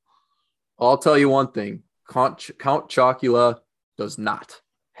gamble. I'll tell you one thing. Count Chocula does not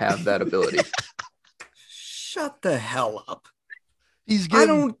have that ability. Shut the hell up. I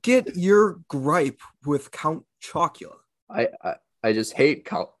don't get your gripe with Count Chocula. I just hate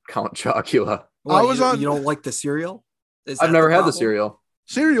Count Chocula. You don't like the cereal? I've never had the cereal.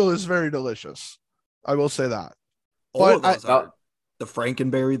 Cereal is very delicious. I will say that. All of those are. The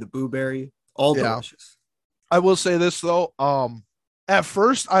Frankenberry, the Boo Berry, all delicious. I will say this though. At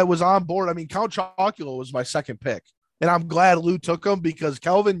first I was on board. I mean, Count Chocula was my second pick, and I'm glad Lou took him because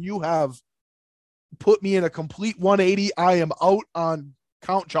Kelvin, you have put me in a complete 180. I am out on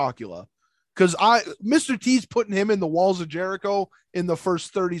Count Chocula because Mr. T's putting him in the walls of Jericho in the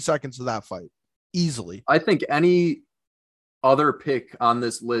first 30 seconds of that fight easily. I think any other pick on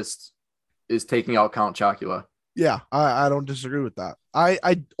this list is taking out Count Chocula. Yeah, I don't disagree with that.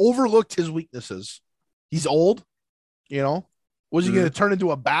 I overlooked his weaknesses. He's old, Was he going to turn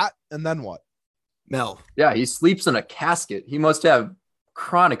into a bat and then what? No. Yeah, he sleeps in a casket. He must have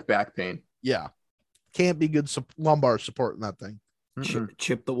chronic back pain. Yeah. Can't be good lumbar support in that thing.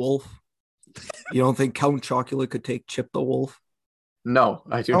 Chip the Wolf. You don't think Count Chocula could take Chip the Wolf? No,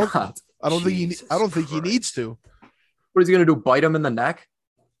 I do not. I don't think he needs to. What is he going to do? Bite him in the neck?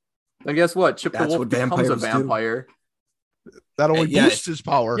 Then guess what? Chip the Wolf becomes a vampire. That only boosts his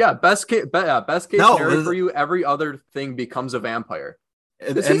power. Yeah, best case scenario for you, every other thing becomes a vampire.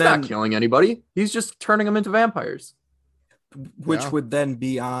 He's not killing anybody. He's just turning them into vampires. Which would then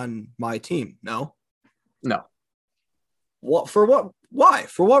be on my team, no? No. What? For what? Why?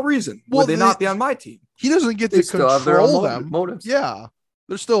 For what reason would they not be on my team? He doesn't get to control them. Motives. Yeah.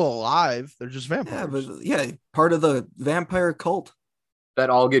 They're still alive. They're just vampires. Part of the vampire cult. That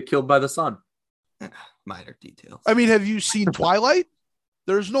all get killed by the sun. Minor details. I mean, have you seen Twilight?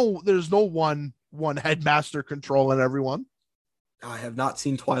 There's no one headmaster controlling everyone. I have not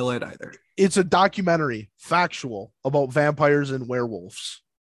seen Twilight either. It's a documentary, factual, about vampires and werewolves.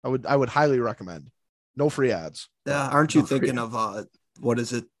 I would highly recommend. No free ads. Aren't you thinking of what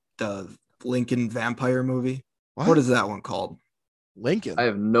is it? The Lincoln vampire movie? What is that one called? Lincoln. I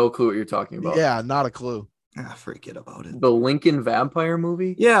have no clue what you're talking about. Yeah, not a clue. Forget about it. The Lincoln vampire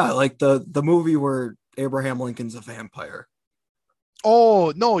movie? Yeah, like the movie where Abraham Lincoln's a vampire.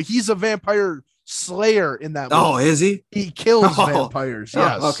 Oh, no, he's a vampire slayer in that movie. Oh, is he? He kills vampires.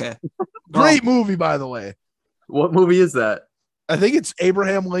 Yes. Okay. Great movie, by the way. What movie is that? I think it's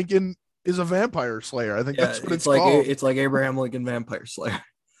Abraham Lincoln is a vampire slayer. I think that's what it's called. It's like Abraham Lincoln Vampire Slayer.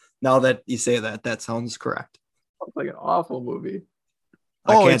 Now that you say that sounds correct. It's like an awful movie.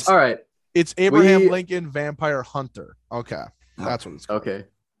 All right. It's Abraham Lincoln Vampire Hunter. Okay. That's what it's called. Okay.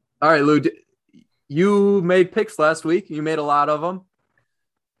 All right, Lou. You made picks last week. You made a lot of them.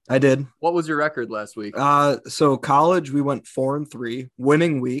 I did. What was your record last week? So college, we went 4-3,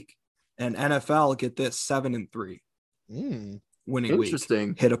 winning week, and NFL, get this, 7-3. Winning week.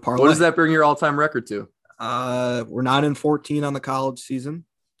 Interesting. Hit a parlay. What does that bring your all-time record to? We're 9-14 on the college season,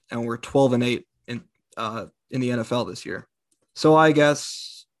 and we're 12-8 in the NFL this year. So I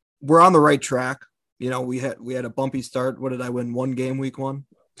guess we're on the right track. We had a bumpy start. What did I win? 1 game week 1?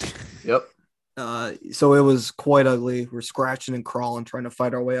 Yep. So it was quite ugly. We're scratching and crawling, trying to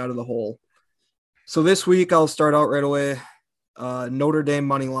fight our way out of the hole. So this week I'll start out right away. Notre Dame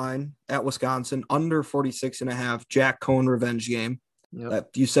money line at Wisconsin under 46.5. Jack Cohn revenge game. That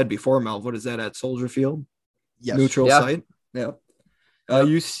you said before, Mel. What is that at Soldier Field? Yes. Neutral site. Yeah.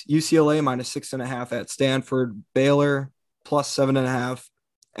 UCLA minus 6.5 at Stanford. Baylor plus 7.5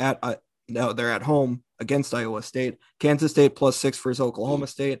 at they're at home against Iowa State. Kansas State plus 6 versus Oklahoma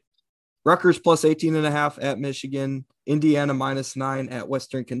State. Rutgers plus 18.5 at Michigan. Indiana minus 9 at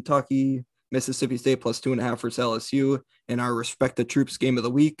Western Kentucky. Mississippi State plus 2.5 for LSU. And our Respect the Troops game of the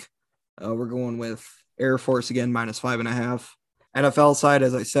week, we're going with Air Force again minus 5.5. NFL side,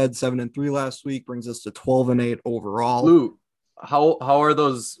 as I said, 7-3 last week brings us to 12-8 overall. Lou, how are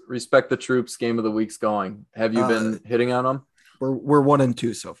those Respect the Troops game of the weeks going? Have you been hitting on them? We're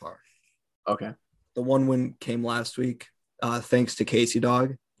 1-2 so far. Okay. The one win came last week, thanks to Casey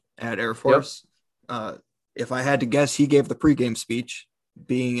Dog at Air Force. Yep. If I had to guess, he gave the pregame speech,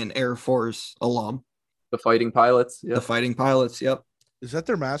 being an Air Force alum. The Fighting Pilots. Yep. The Fighting Pilots. Yep. Is that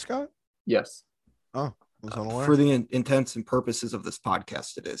their mascot? Yes. Oh, for the intents and purposes of this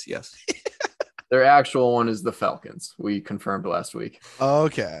podcast, it is. Yes. Their actual one is the Falcons. We confirmed last week.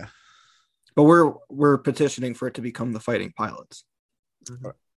 Okay. But we're petitioning for it to become the Fighting Pilots.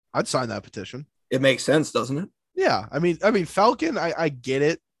 Mm-hmm. I'd sign that petition. It makes sense, doesn't it? Yeah. I mean, Falcon, I get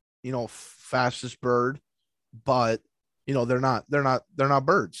it, fastest bird, but they're not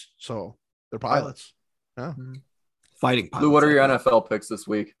birds. So they're pilots. Yeah. Fighting Pilots. Lou, what are your NFL picks this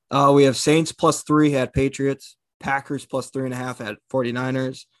week? We have Saints plus 3 at Patriots, Packers plus 3.5 at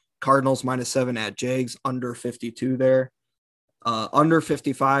 49ers, Cardinals minus 7 at Jags, under 52 there. Under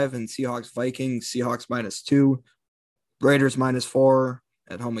 55 and Seahawks Vikings, Seahawks minus 2, Raiders minus 4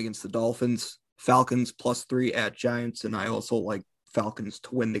 at home against the Dolphins, Falcons plus 3 at Giants, and I also like Falcons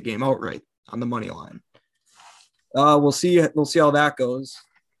to win the game outright on the money line. We'll see how that goes.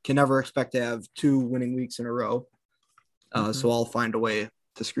 Can never expect to have 2 winning weeks in a row. So I'll find a way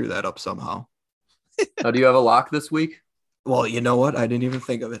to screw that up somehow. Now, do you have a lock this week? Well, you know what? I didn't even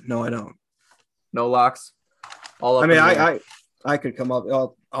think of it. No, I don't. No locks? I could come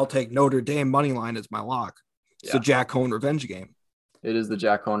up. I'll take Notre Dame money line as my lock. It's the Jack Cohn revenge game. It is the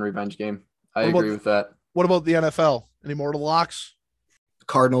Jack Cohn revenge game. I agree with that. What about the NFL? Any more locks?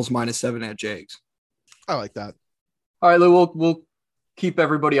 Cardinals minus 7 at Jags. I like that. All right, Lou, we'll keep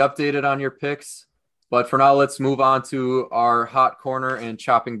everybody updated on your picks. But for now, let's move on to our hot corner and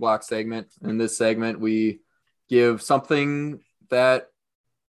chopping block segment. In this segment, we give something that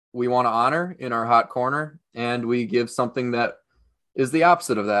we want to honor in our hot corner, and we give something that is the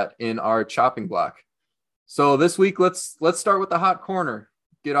opposite of that in our chopping block. So this week, let's start with the hot corner.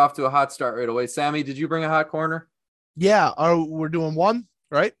 Get off to a hot start right away. Sammy, did you bring a hot corner? Yeah, we're doing one,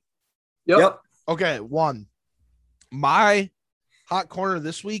 right? Yep. Okay, one. My hot corner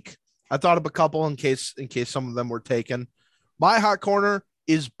this week, I thought of a couple in case some of them were taken. My hot corner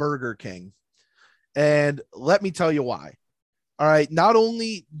is Burger King. And let me tell you why. All right. Not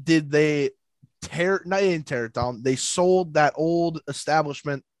only did they tear it down, they sold that old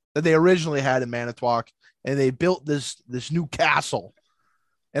establishment that they originally had in Manitowoc, and they built this new castle.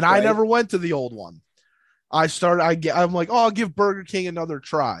 And right. I never went to the old one. I'm like, I'll give Burger King another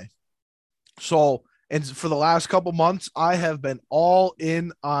try. So, and for the last couple months, I have been all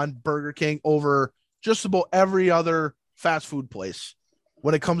in on Burger King over just about every other fast food place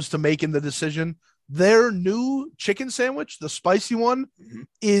when it comes to making the decision. Their new chicken sandwich, the spicy one,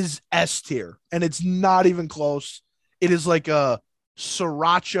 is S tier, and it's not even close. It is like a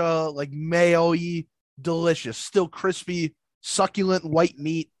sriracha, like mayo-y, delicious, still crispy, succulent white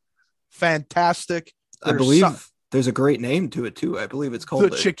meat. Fantastic. I believe there's a great name to it too. I believe it's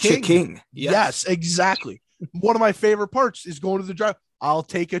called the Chiking. Yes, exactly. One of my favorite parts is going to the drive. I'll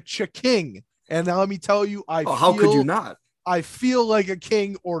take a Chiking. And now let me tell you, how could you not? I feel like a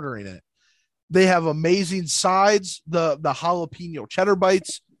king ordering it. They have amazing sides, the jalapeno cheddar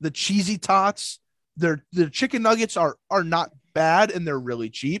bites, the cheesy tots. Their chicken nuggets are not bad, and they're really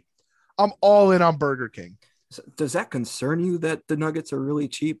cheap. I'm all in on Burger King. So does that concern you that the nuggets are really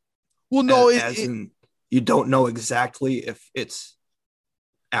cheap? Well, no, you don't know exactly if it's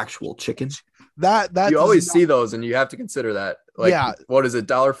actual chicken. That you always see those, and you have to consider that. Like, yeah. What is it,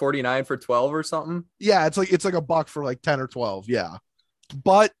 $1.49 for 12 or something? Yeah, it's like $1 for like 10 or 12. Yeah.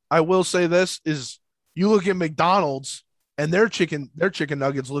 But I will say this is you look at McDonald's and their chicken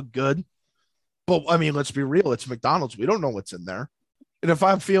nuggets look good. But I mean, let's be real, it's McDonald's. We don't know what's in there. And if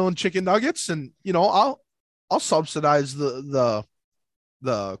I'm feeling chicken nuggets, and I'll subsidize the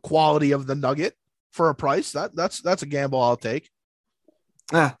quality of the nugget for a price. That's a gamble I'll take.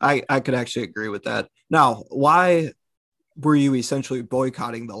 I could actually agree with that. Now, why were you essentially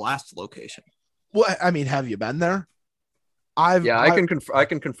boycotting the last location? Well, I mean, have you been there? I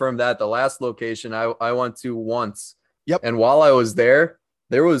can confirm that the last location I went to once. Yep. And while I was there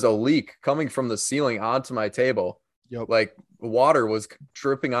was a leak coming from the ceiling onto my table. Yep. Like water was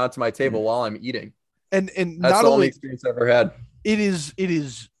dripping onto my table while I'm eating. And that's not the only only experience I've ever had. It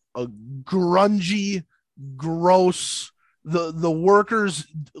is a grungy, gross. The workers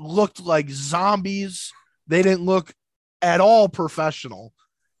looked like zombies. They didn't look at all professional.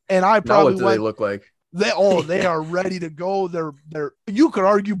 And I probably what do they look like? They are ready to go. They're you could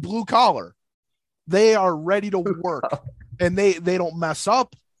argue blue collar. They are ready to work. And they don't mess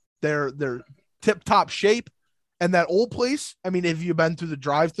up. They're tip top shape. And that old place, I mean, if you've been through the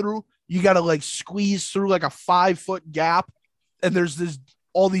drive-through, you got to like squeeze through like a 5-foot gap. And there's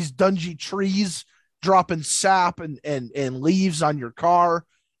all these dungy trees dropping sap and leaves on your car.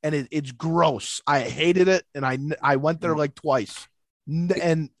 And it's gross. I hated it. And I went there like twice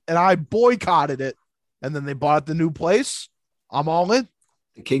and I boycotted it. And then they bought the new place. I'm all in.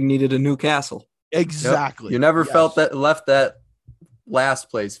 The king needed a new castle. Exactly. Yep. You never left that last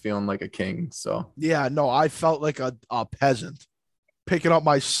place feeling like a king. So yeah, no, I felt like a peasant picking up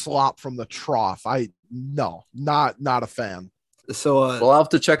my slop from the trough. Not a fan. So we'll have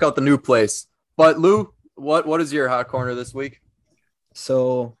to check out the new place. But Lou, what is your hot corner this week?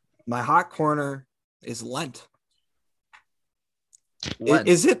 So my hot corner is Lent.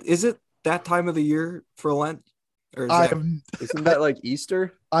 Is it that time of the year for Lent? Or isn't that like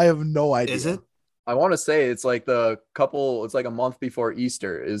Easter? I have no idea. Is it? I want to say it's like it's like a month before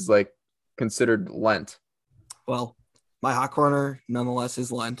Easter is like considered Lent. Well, my hot corner nonetheless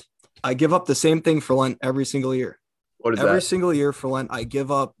is Lent. I give up the same thing for Lent every single year. What is that? Every single year for Lent, I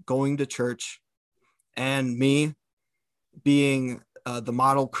give up going to church, and me being the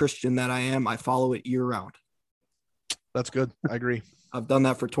model Christian that I am, I follow it year round. That's good. I agree. I've done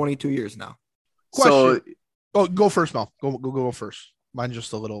that for 22 years now. Question. So, go first, Mel. Go first. Mine's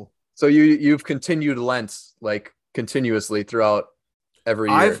just a little. So you've continued Lent like continuously throughout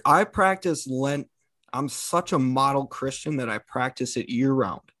every year. I practice Lent. I'm such a model Christian that I practice it year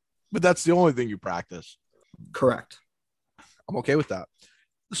round. But that's the only thing you practice. Correct. I'm okay with that.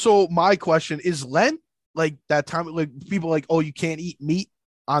 So my question is Lent like that time, like people like, oh, you can't eat meat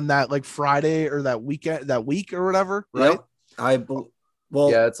on that like Friday or that week or whatever, right? Yep.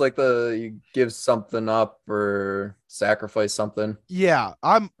 Yeah, it's like you give something up or sacrifice something. Yeah,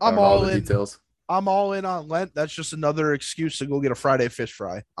 I'm all in. Details. I'm all in on Lent. That's just another excuse to go get a Friday fish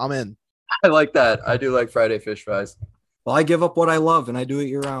fry. I'm in. I like that. I do like Friday fish fries. Well, I give up what I love and I do it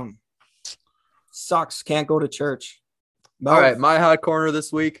year round. Sucks. Can't go to church. All right, my hot corner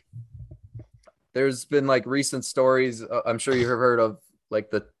this week. There's been like recent stories. I'm sure you have heard of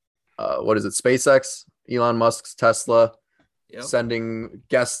like the SpaceX, Elon Musk's Tesla. Yep. Sending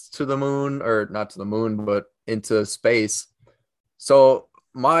guests to the moon, or not to the moon, but into space. So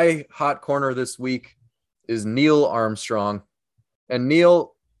my hot corner this week is Neil Armstrong. And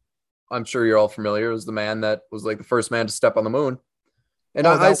Neil, I'm sure you're all familiar, was the man that was like the first man to step on the moon. And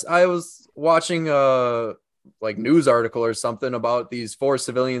I was watching a like news article or something about these 4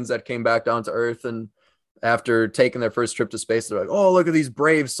 civilians that came back down to Earth, and after taking their first trip to space, they're like, oh, look at these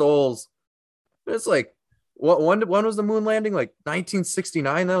brave souls. And it's like, when was the moon landing? Like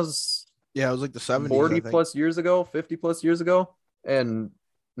 1969? That was it was like the 70s. 40 plus years ago, 50 plus years ago. And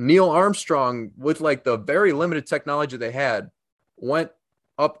Neil Armstrong, with like the very limited technology they had, went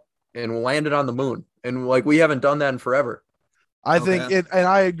up and landed on the moon. And like we haven't done that in forever. I think and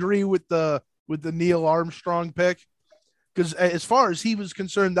I agree with the Neil Armstrong pick, because as far as he was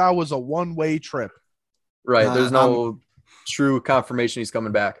concerned, that was a one-way trip. Right. There's no true confirmation he's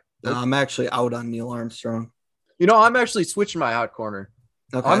coming back. I'm actually out on Neil Armstrong. You know, I'm actually switching my hot corner.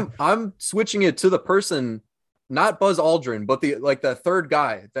 Okay. I'm switching it to the person, not Buzz Aldrin, but the third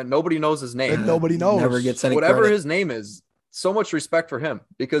guy that nobody knows his name. That nobody knows. Never gets any whatever credit. His name is. So much respect for him,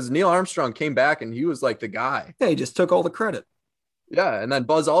 because Neil Armstrong came back and he was like the guy. Yeah, he just took all the credit. Yeah, and then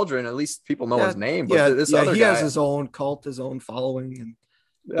Buzz Aldrin, at least people know his name. But this other he guy has his own cult, his own following, and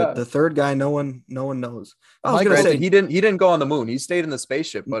the third guy, no one knows. I was gonna say he didn't go on the moon. He stayed in the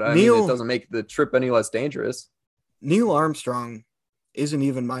spaceship, but I mean, it doesn't make the trip any less dangerous. Neil Armstrong isn't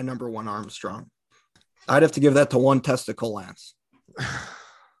even my number one Armstrong. I'd have to give that to one testicle Lance.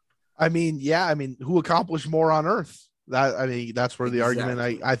 I mean, who accomplished more on Earth? That's where the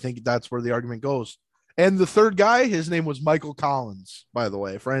argument. I think that's where the argument goes. And the third guy, his name was Michael Collins, by the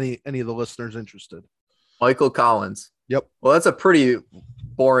way, for any of the listeners interested. Michael Collins. Yep. Well, that's a pretty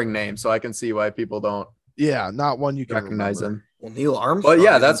boring name, so I can see why people don't. Yeah, not one you can recognize him. Well, Neil Armstrong. But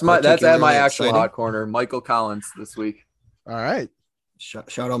yeah, that's at my actual hot corner, Michael Collins this week. All right.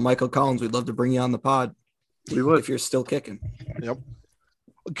 Shout out Michael Collins. We'd love to bring you on the pod. We would if you're still kicking. Yep.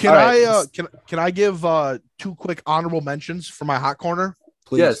 Can I give 2 quick honorable mentions for my hot corner?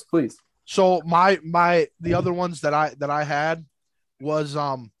 Please. Yes, please. So the other ones that I had was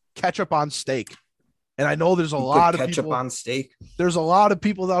ketchup on steak. And I know there's a lot of ketchup people on steak. There's a lot of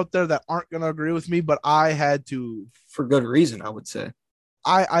people out there that aren't going to agree with me, but I had to, for good reason, I would say.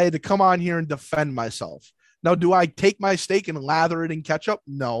 I had to come on here and defend myself. Now, do I take my steak and lather it in ketchup?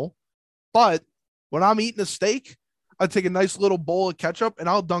 No. But when I'm eating a steak, I take a nice little bowl of ketchup and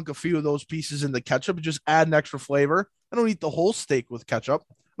I'll dunk a few of those pieces in the ketchup and just add an extra flavor. I don't eat the whole steak with ketchup.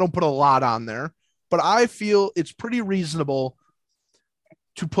 I don't put a lot on there, but I feel it's pretty reasonable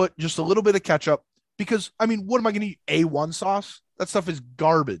to put just a little bit of ketchup because, I mean, what am I going to eat? A1 sauce? That stuff is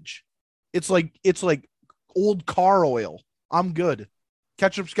garbage. It's like old car oil. I'm good.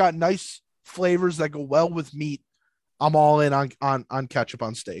 Ketchup's got nice flavors that go well with meat. I'm all in on ketchup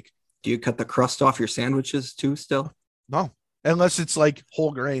on steak. Do you cut the crust off your sandwiches too still? No, unless it's like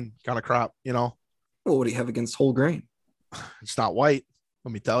whole grain kind of crap, you know. Well, what do you have against whole grain? It's not white,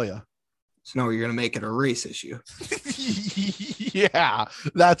 let me tell you. So now you're going to make it a race issue. Yeah,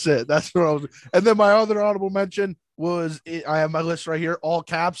 that's it. That's what I was. And then my other honorable mention was, I have my list right here. All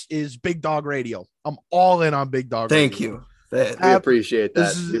caps is Big Dog Radio. I'm all in on Big Dog Thank Radio. you. We appreciate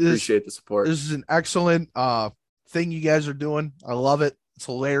that. We appreciate the support. This is an excellent thing you guys are doing. I love it. It's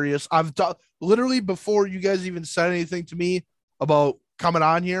hilarious. I've literally before you guys even said anything to me about coming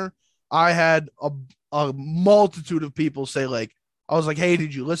on here, I had a multitude of people say, like, I was like, hey,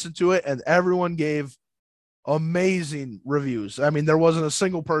 did you listen to it? And everyone gave amazing reviews. I mean, there wasn't a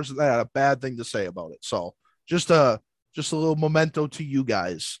single person that had a bad thing to say about it. So just a little memento to you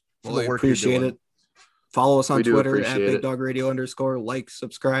guys for the work appreciate you're doing. it. Follow us on Twitter at appreciate Big Dog Radio _. Like,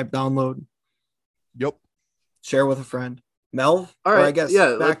 subscribe, download. Yep. Share with a friend. Mel, all right. I guess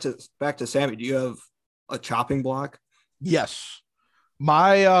yeah, back to Sammy. Do you have a chopping block? Yes.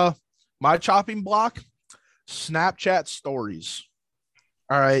 My chopping block, Snapchat stories.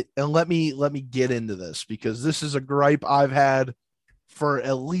 All right. And let me get into this because this is a gripe I've had for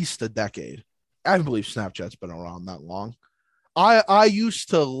at least a decade. I believe Snapchat's been around that long. I used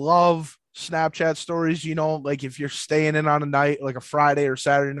to love Snapchat stories, you know, like if you're staying in on a night, like a Friday or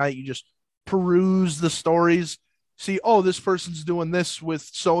Saturday night, you just peruse the stories, see, oh, this person's doing this with.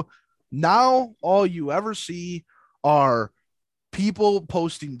 So now all you ever see are people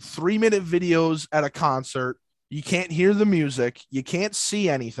posting 3-minute videos at a concert. You can't hear the music. You can't see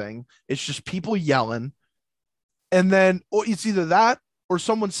anything. It's just people yelling. And then it's either that or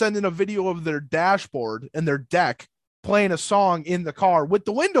someone sending a video of their dashboard and their deck playing a song in the car with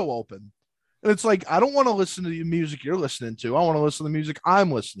the window open. And it's like, I don't want to listen to the music you're listening to. I want to listen to the music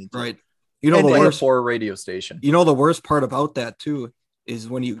I'm listening to. Right. You know, the worst for a radio station. You know, the worst part about that too is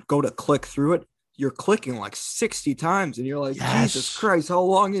when you go to click through it, you're clicking like 60 times and you're like, yes. Jesus Christ, how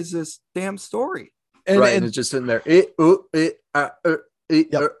long is this damn story? And it's just sitting there.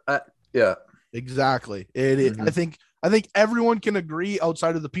 Yeah, exactly. I think everyone can agree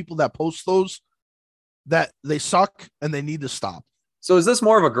outside of the people that post those that they suck and they need to stop. So is this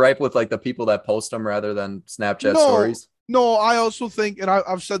more of a gripe with like the people that post them rather than Snapchat stories? No, I also think, and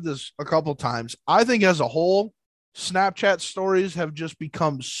I've said this a couple times, I think as a whole, Snapchat stories have just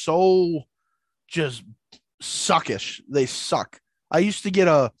become so just suckish. They suck. I used to get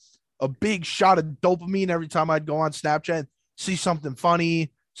a big shot of dopamine every time I'd go on Snapchat, see something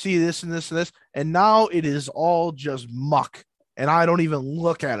funny, see this and this and this. And now it is all just muck. And I don't even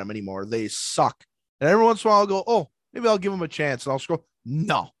look at them anymore. They suck. And every once in a while I'll go, oh, maybe I'll give them a chance. And I'll scroll.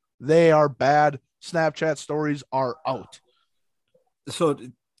 No, they are bad. Snapchat stories are out. So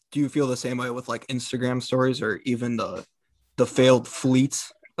do you feel the same way with like Instagram stories or even the failed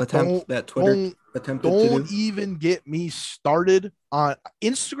fleets attempt that Twitter attempted to do? Don't even get me started on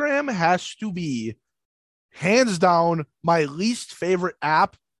Instagram. Has to be hands down my least favorite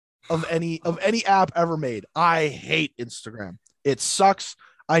app of any app ever made. I hate Instagram. It sucks.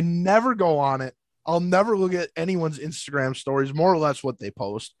 I never go on it. I'll never look at anyone's Instagram stories, more or less what they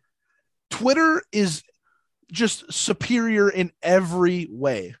post. Twitter is just superior in every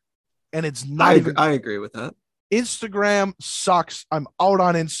way. And it's not I agree with that. Instagram sucks. I'm out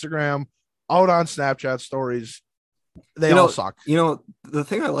on Instagram, out on Snapchat stories. They all suck. You know, the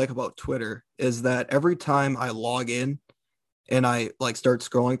thing I like about Twitter is that every time I log in and I like start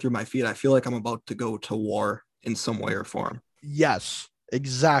scrolling through my feed, I feel like I'm about to go to war in some way or form. Yes,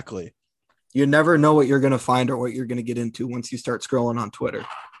 exactly. You never know what you're going to find or what you're going to get into once you start scrolling on Twitter.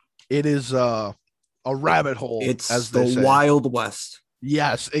 It is a rabbit hole. It's as they the say. Wild West.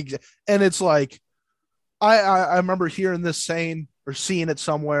 Yes. And it's like, I remember hearing this saying or seeing it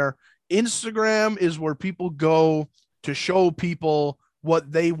somewhere. Instagram is where people go to show people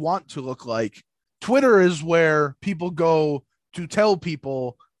what they want to look like. Twitter is where people go to tell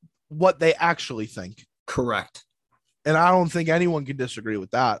people what they actually think. Correct. And I don't think anyone can disagree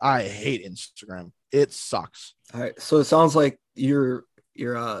with that. I hate Instagram. It sucks. All right. So it sounds like your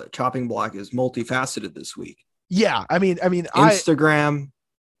chopping block is multifaceted this week. Yeah. I mean, Instagram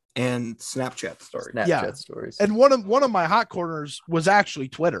and Snapchat stories. Stories. And one of my hot corners was actually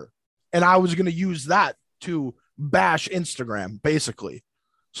Twitter. And I was going to use that to bash Instagram, basically.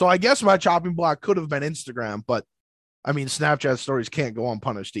 So I guess my chopping block could have been Instagram, but I mean, Snapchat stories can't go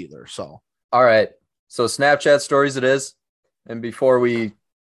unpunished either. So, all right. So Snapchat stories it is. And before we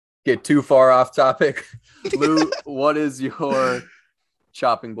get too far off topic, Lou, what is your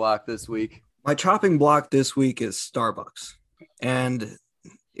chopping block this week? My chopping block this week is Starbucks. And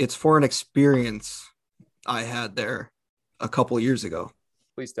it's for an experience I had there a couple years ago.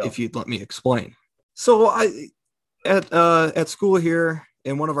 Please tell. If you'd let me explain. So at school here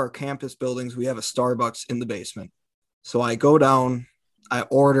in one of our campus buildings, we have a Starbucks in the basement. So I go down, I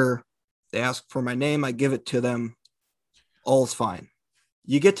order, they ask for my name, I give it to them. All's fine.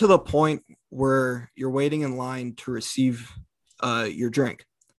 You get to the point where you're waiting in line to receive your drink,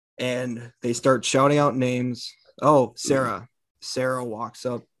 and they start shouting out names. Oh, Sarah. Sarah walks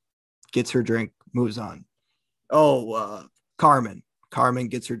up, gets her drink, moves on. Oh, Carmen. Carmen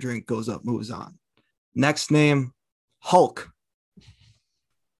gets her drink, goes up, moves on. Next name, Hulk.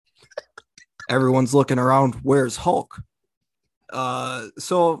 Everyone's looking around. Where's Hulk?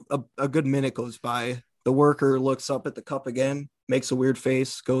 So a good minute goes by. The worker looks up at the cup again, makes a weird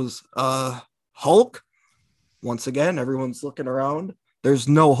face, goes, Hulk? Once again, everyone's looking around. There's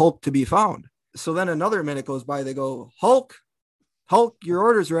no Hulk to be found. So then another minute goes by. They go, Hulk, your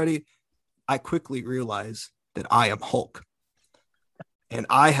order's ready. I quickly realize that I am Hulk. And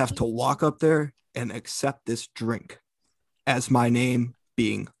I have to walk up there and accept this drink as my name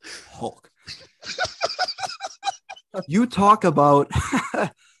being Hulk. You talk about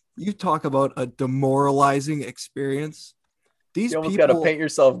a demoralizing experience. You almost got to paint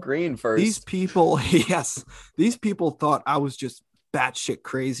yourself green first. These people thought I was just batshit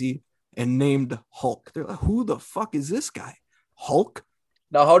crazy and named Hulk. They're like, who the fuck is this guy? Hulk?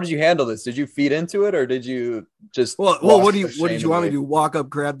 Now, how did you handle this? Did you feed into it, or did you just? Well, what did you want me to do? Walk up,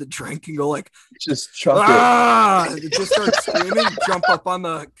 grab the drink, and go like, just chuck it? Just start screaming, jump up on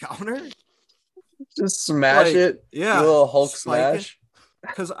the counter, just smash it. Yeah, a little Hulk smash.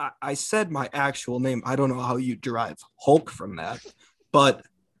 Because I said my actual name. I don't know how you derive Hulk from that, but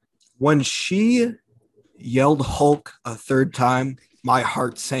when she yelled Hulk a third time, my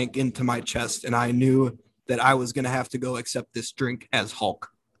heart sank into my chest, and I knew that I was going to have to go accept this drink as Hulk.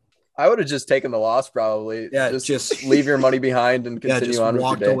 I would have just taken the loss probably. Yeah, just leave your money behind and continue on with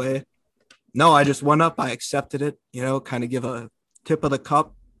your day. Away. No, I just went up. I accepted it, kind of give a tip of the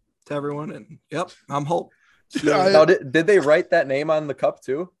cup to everyone. And yep, I'm Hulk. Now, did they write that name on the cup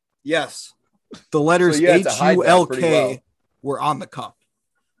too? Yes. The letters HULK were on the cup.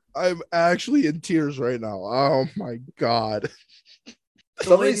 I'm actually in tears right now. Oh my God.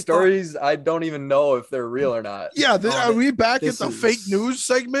 Some of these stories, I don't even know if they're real or not. Yeah, are we back at the fake news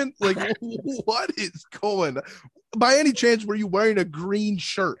segment? Like, what is going on? By any chance, were you wearing a green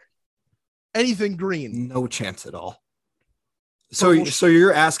shirt? Anything green? No chance at all. So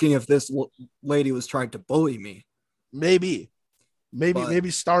you're asking if this lady was trying to bully me? Maybe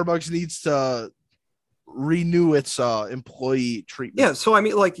Starbucks needs to renew its employee treatment. Yeah, so I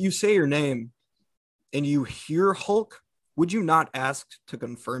mean, like, you say your name and you hear Hulk. Would you not ask to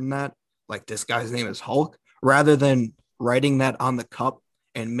confirm that, like, this guy's name is Hulk, rather than writing that on the cup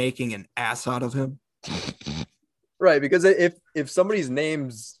and making an ass out of him? Right, because if somebody's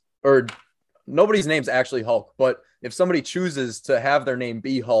name's, or nobody's name's actually Hulk, but if somebody chooses to have their name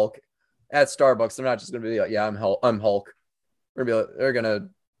be Hulk at Starbucks, they're not just going to be like, yeah, I'm Hulk. They're going to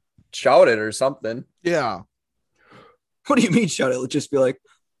shout it or something. Yeah. What do you mean shout it? Let's just be like,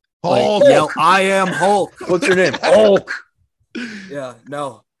 Hulk. Yell, I am Hulk. What's your name? Hulk. Yeah,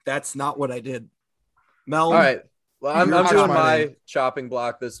 no, that's not what I did. Mel. All right. Well, I'm doing my chopping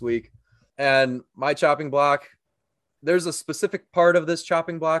block this week. And my chopping block, there's a specific part of this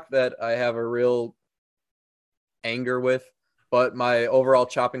chopping block that I have a real anger with. But my overall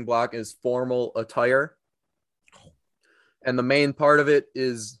chopping block is formal attire. And the main part of it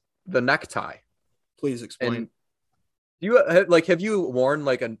is the necktie. Please explain. And have you worn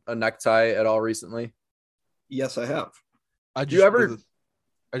like a necktie at all recently? Yes, I have. Do you ever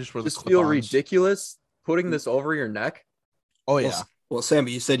just feel ridiculous putting this over your neck? Oh yeah. Well,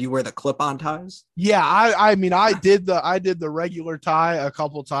 Sammy, you said you wear the clip-on ties? Yeah, I mean, I did the regular tie a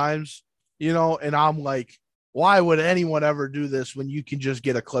couple times, and I'm like, why would anyone ever do this when you can just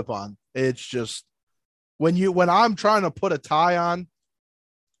get a clip-on? It's just when I'm trying to put a tie on,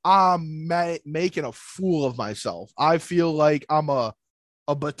 I'm making a fool of myself. I feel like I'm a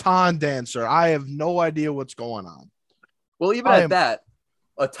baton dancer. I have no idea what's going on. Well, even that,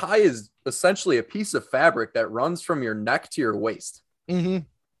 a tie is essentially a piece of fabric that runs from your neck to your waist. Mm-hmm.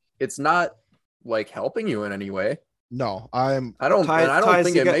 It's not like helping you in any way. No, I don't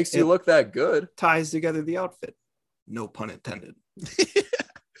think it makes you look that good. Ties together the outfit. No pun intended.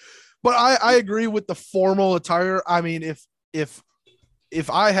 But I agree with the formal attire. I mean, if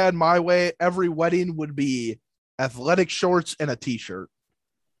I had my way, every wedding would be athletic shorts and a t-shirt.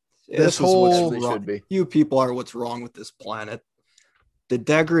 This whole should be. You people are what's wrong with this planet. The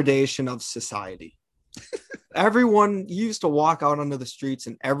degradation of society. Everyone used to walk out onto the streets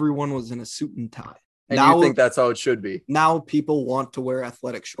and everyone was in a suit and tie. And now, you think that's how it should be? Now people want to wear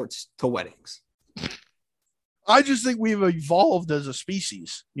athletic shorts to weddings. I just think we've evolved as a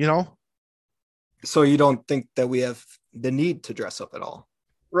species, So you don't think that we have the need to dress up at all?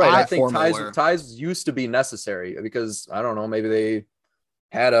 Right. I think ties used to be necessary because, I don't know, maybe they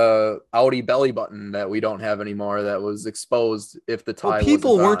had a Audi belly button that we don't have anymore that was exposed if the tie was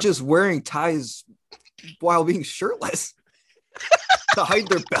people weren't just wearing ties while being shirtless to hide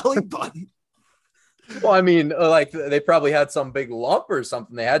their belly button. Well, I mean, like they probably had some big lump or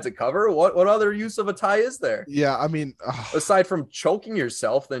something they had to cover. What other use of a tie is there? Yeah, I mean, aside from choking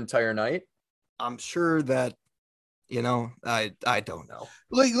yourself the entire night. I'm sure that, I don't know.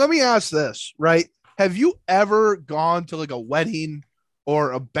 Like, let me ask this, right? Have you ever gone to like a wedding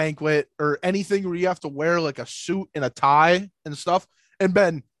or a banquet or anything where you have to wear like a suit and a tie and stuff and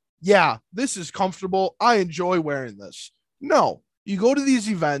been, yeah, this is comfortable. I enjoy wearing this. No, you go to these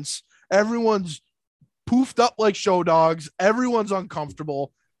events, everyone's poofed up like show dogs. Everyone's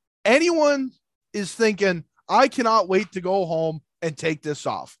uncomfortable. Anyone is thinking, I cannot wait to go home and take this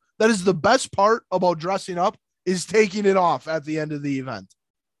off. That is the best part about dressing up, is taking it off at the end of the event.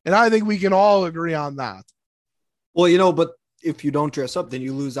 And I think we can all agree on that. Well, but if you don't dress up, then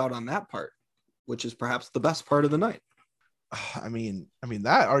you lose out on that part, which is perhaps the best part of the night. I mean,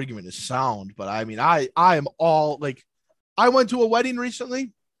 that argument is sound, but I mean, I am all like, I went to a wedding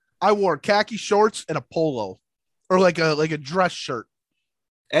recently. I wore khaki shorts and a polo, or like a dress shirt,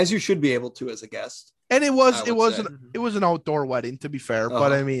 as you should be able to as a guest. And it was an outdoor wedding, to be fair. Uh-huh.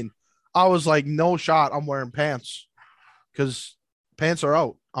 But I mean, I was like, no shot, I'm wearing pants, because pants are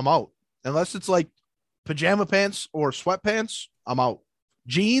out. I'm out unless it's like pajama pants or sweatpants. I'm out.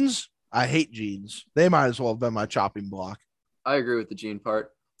 Jeans, I hate jeans. They might as well have been my chopping block. I agree with the jean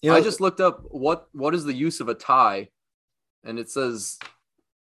part. I just looked up what is the use of a tie, and it says,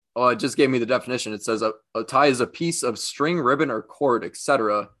 it just gave me the definition. It says a tie is a piece of string, ribbon, or cord,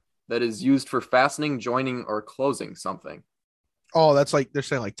 etc., that is used for fastening, joining, or closing something. Oh, that's like they're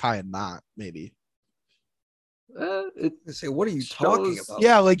saying like tie a knot, maybe. They say, what are you talking about?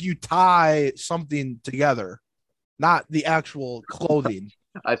 Yeah, like you tie something together, not the actual clothing.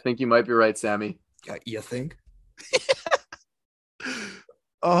 I think you might be right, Sammy. You think?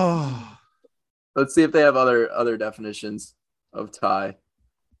 Oh, let's see if they have other definitions of tie.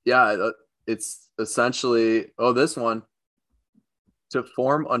 Yeah, it's essentially this one, to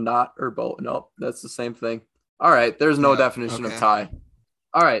form a knot or bow. Nope, that's the same thing. All right, there's no definition of tie.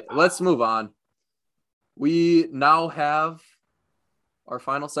 All right, let's move on. We now have our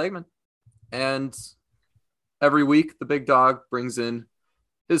final segment, and every week the big dog brings in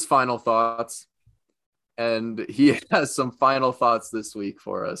his final thoughts, and he has some final thoughts this week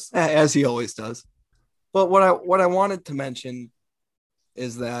for us, as he always does. But what I wanted to mention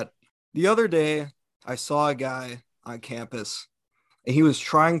is that the other day I saw a guy on campus, and he was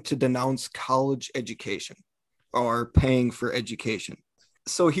trying to denounce college education or paying for education.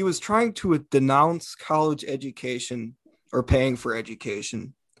 So he was trying to denounce college education or paying for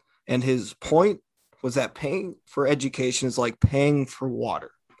education. And his point was that paying for education is like paying for water.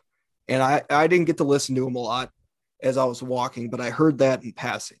 And I didn't get to listen to him a lot as I was walking, but I heard that in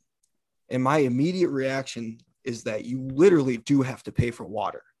passing. And my immediate reaction is that you literally do have to pay for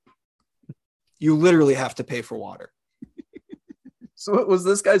water. You literally have to pay for water. So was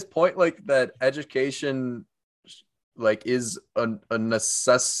this guy's point like that education like is a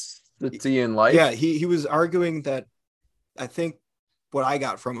necessity in life? Yeah, he was arguing that. I think what I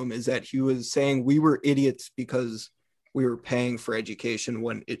got from him is that he was saying we were idiots because we were paying for education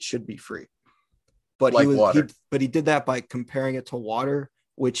when it should be free. But like water. He did that by comparing it to water,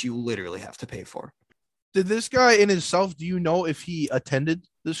 which you literally have to pay for. Did this guy in himself, do you know if he attended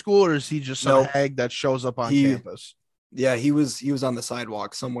the school or is he just some hag that shows up on campus? Yeah, he was on the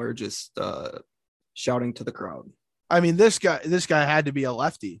sidewalk somewhere just shouting to the crowd. I mean, this guy had to be a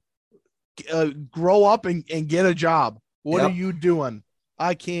lefty. Grow up and get a job. What are you doing?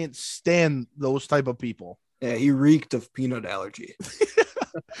 I can't stand those type of people. Yeah, he reeked of peanut allergy.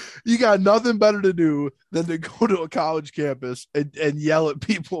 You got nothing better to do than to go to a college campus and yell at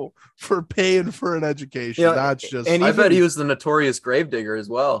people for paying for an education. Yeah, that's just. And I bet he was the notorious gravedigger as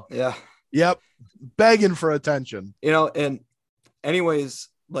well. Yeah. Yep. Begging for attention. And anyways,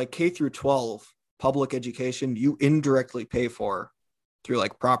 like K through 12 public education, you indirectly pay for through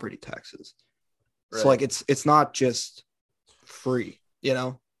like property taxes. Right. So like it's not just free,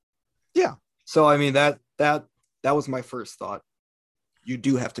 Yeah. So I mean that was my first thought. You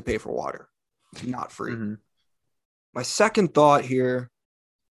do have to pay for water. It's not free. Mm-hmm. My second thought here,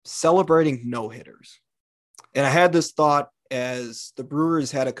 celebrating no-hitters. And I had this thought as the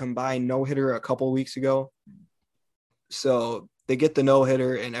Brewers had a combined no-hitter a couple weeks ago. So they get the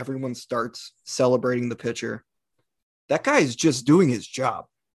no-hitter and everyone starts celebrating the pitcher. That guy is just doing his job.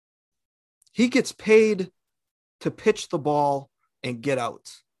 He gets paid to pitch the ball and get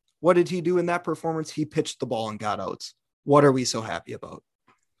outs. What did he do in that performance? He pitched the ball and got outs. What are we so happy about?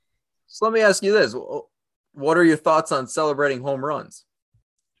 So let me ask you this. What are your thoughts on celebrating home runs?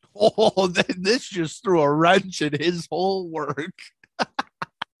 Oh, this just threw a wrench in his whole work.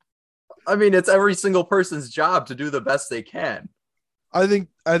 I mean, it's every single person's job to do the best they can. I think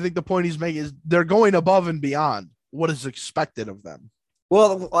the point he's making is they're going above and beyond what is expected of them.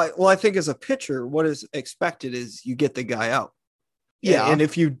 Well, I think as a pitcher, what is expected is you get the guy out. Yeah. And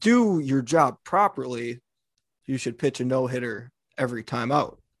if you do your job properly, you should pitch a no-hitter every time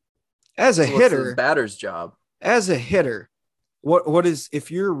out. As a hitter, batter's job. As a hitter, what is, if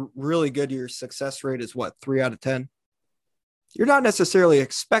you're really good, your success rate is what, 3 out of 10? You're not necessarily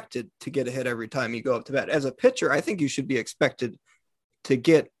expected to get a hit every time you go up to bat. As a pitcher, I think you should be expected to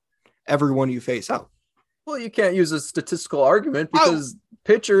get everyone you face out. Well, you can't use a statistical argument because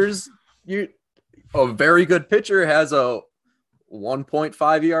pitchers, a very good pitcher has a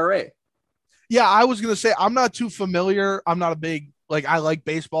 1.5 ERA. Yeah, I was going to say, I'm not too familiar. I'm not a big, I like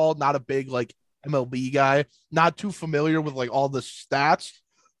baseball, not a big, MLB guy. Not too familiar with, all the stats.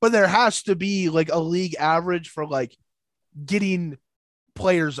 But there has to be, a league average for, getting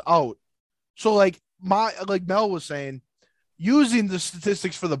players out. So, Mel was saying, using the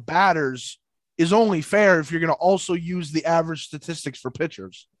statistics for the batters is only fair if you're going to also use the average statistics for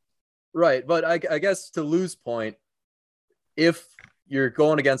pitchers. Right. But I guess to Lou's point, if you're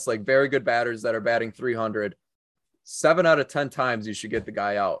going against very good batters that are batting 300, 7 out of 10 times you should get the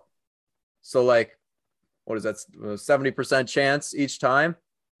guy out. So what is that? 70% chance each time.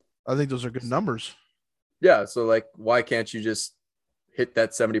 I think those are good numbers. Yeah. So why can't you just hit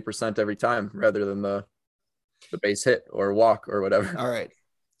that 70% every time rather than the base hit or walk or whatever? All right.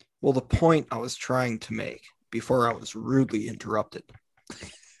 Well, the point I was trying to make before I was rudely interrupted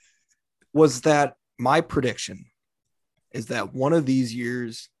was that my prediction is that one of these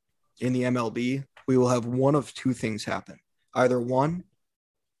years in the MLB, we will have one of two things happen. Either one,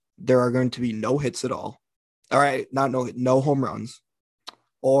 there are going to be no hits at all. All right, no home runs.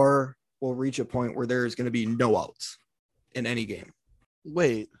 Or we'll reach a point where there is going to be no outs in any game.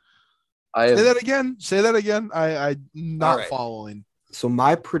 Wait. Say that again. I'm not following. So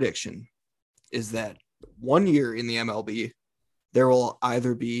my prediction is that one year in the MLB, there will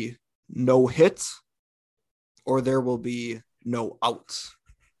either be no hits or there will be no outs.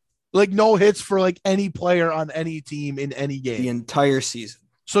 No hits for any player on any team in any game. The entire season.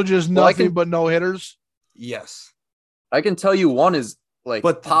 So just nothing but no hitters? Yes. I can tell you one is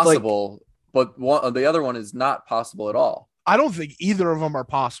possible, but the other one is not possible at all. I don't think either of them are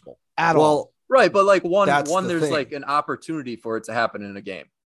possible at all. Right, but one there's an opportunity for it to happen in a game.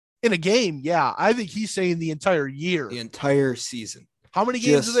 In a game, yeah. I think he's saying the entire year. The entire season. How many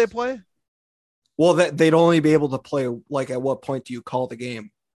games do they play? Well, they'd only be able to play, at what point do you call the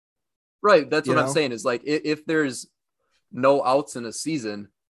game? Right, that's what I'm saying is, if there's no outs in a season,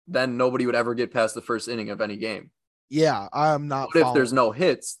 then nobody would ever get past the first inning of any game. Yeah, I'm not. But if there's no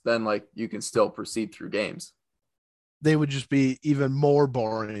hits, then, you can still proceed through games. They would just be even more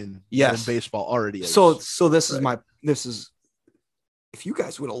boring than baseball already is. So this is if you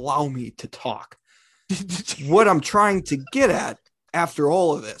guys would allow me to talk, what I'm trying to get at after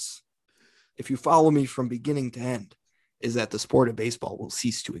all of this, if you follow me from beginning to end, is that the sport of baseball will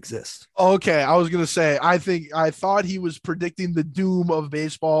cease to exist. Okay, I was going to say, I thought he was predicting the doom of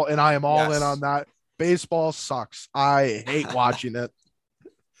baseball, and I am all in on that. Baseball sucks. I hate watching it.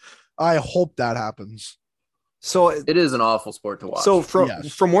 I hope that happens. So it is an awful sport to watch. So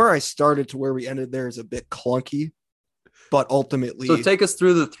from where I started to where we ended there is a bit clunky, but ultimately. So take us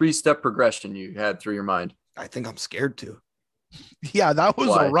through the 3-step progression you had through your mind. I think I'm scared to. Yeah, that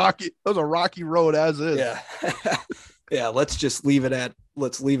was a rocky road as is. Yeah. Yeah, let's leave it at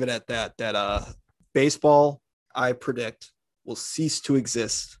that. That baseball, I predict, will cease to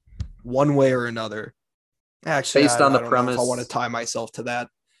exist one way or another. Actually, based on the premise, I want to tie myself to that.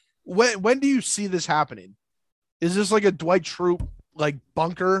 When do you see this happening? Is this like a Dwight Schrute like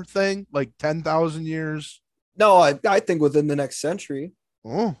bunker thing, like 10,000 years? No, I think within the next century.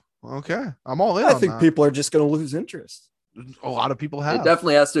 Oh, okay. I'm all in. I think people are just going to lose interest. A lot of people have. It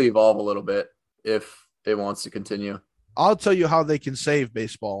definitely has to evolve a little bit if it wants to continue. I'll tell you how they can save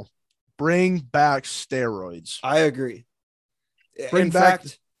baseball. Bring back steroids. I agree. In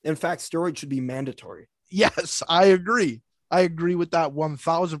fact, steroids should be mandatory. Yes, I agree. I agree with that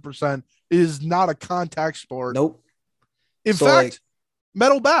 1,000%. It is not a contact sport. Nope. In fact,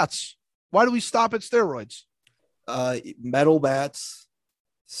 metal bats. Why do we stop at steroids? Metal bats,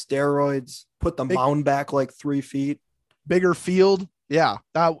 steroids, put the mound back like 3 feet. Bigger field. Yeah,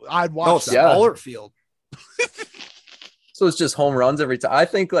 I'd watch that. Smaller field. So it's just home runs every time. I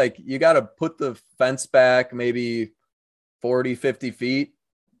think like you got to put the fence back maybe 40, 50 feet.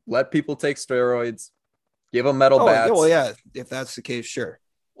 Let people take steroids. Give them metal bats. Well, yeah, if that's the case, sure.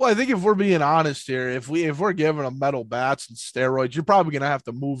 Well, I think if we're being honest here, if we're giving them metal bats and steroids, you're probably going to have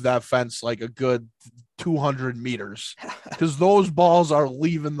to move that fence like a good 200 meters because those balls are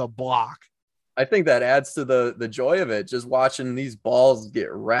leaving the block. I think that adds to the joy of it, just watching these balls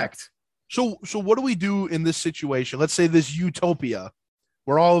get wrecked. So what do we do in this situation? Let's say this utopia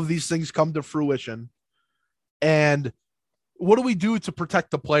where all of these things come to fruition. And what do we do to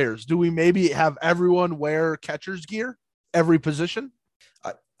protect the players? Do we maybe have everyone wear catcher's gear, every position?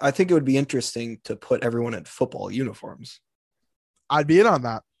 I think it would be interesting to put everyone in football uniforms. I'd be in on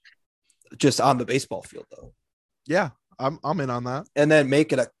that. Just on the baseball field, though. Yeah, I'm in on that. And then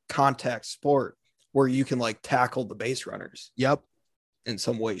make it a contact sport where you can like tackle the base runners. Yep. In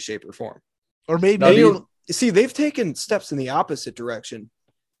some way, shape, or form. Or maybe you see, they've taken steps in the opposite direction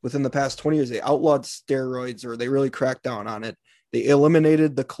within the past 20 years. They outlawed steroids, or they really cracked down on it. They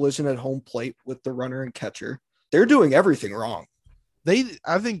eliminated the collision at home plate with the runner and catcher. They're doing everything wrong.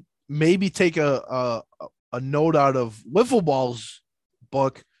 I think maybe take a note out of Wiffle Ball's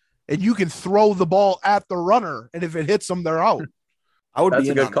book, and you can throw the ball at the runner, and if it hits them, they're out. That's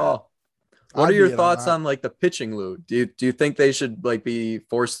a good call. What are your thoughts on like the pitching, Lou? Do you think they should like be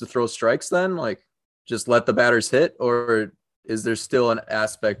forced to throw strikes then? Like just let the batters hit, or is there still an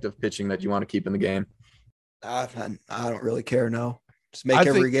aspect of pitching that you want to keep in the game? I don't really care. No, just make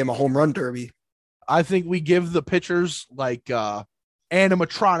every game a home run derby. I think we give the pitchers like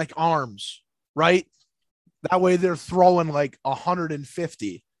animatronic arms, right? That way they're throwing like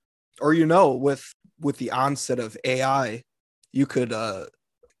 150. Or with the onset of AI, you could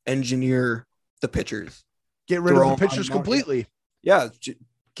engineer the pitchers. Get rid of the pitchers completely. Yeah,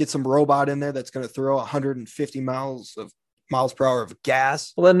 get some robot in there that's going to throw 150 miles per hour of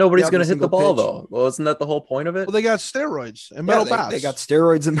gas. Well, then nobody's going to hit the ball, though. Well, isn't that the whole point of it? Well, they got steroids and metal bats. They got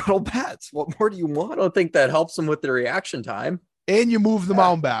steroids and metal bats. What more do you want? I don't think that helps them with their reaction time. And you move the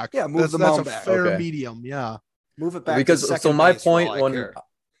mound back. Yeah, move the mound back. That's a fair medium. Yeah, move it back. Because so my point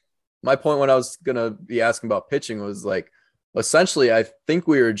when I was going to be asking about pitching was like, essentially, I think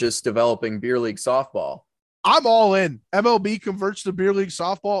we were just developing beer league softball. I'm all in. MLB converts to beer league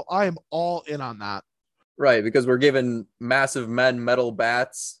softball. I am all in on that. Right, because we're giving massive men metal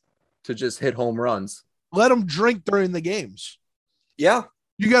bats to just hit home runs. Let them drink during the games. Yeah.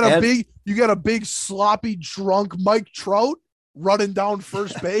 You got a big sloppy drunk Mike Trout running down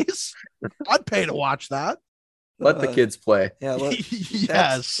first base. I'd pay to watch that. Let the kids play. Yeah.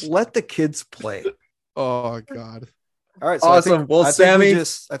 Yes. Let the kids play. Oh God. All right. So awesome. Sammy,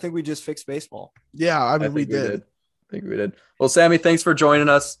 I think we just fixed baseball. Yeah. I mean, we did. I think we did. Well, Sammy, thanks for joining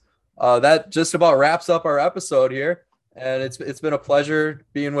us. That just about wraps up our episode here. And it's been a pleasure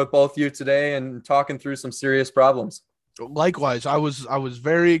being with both you today and talking through some serious problems. Likewise, I was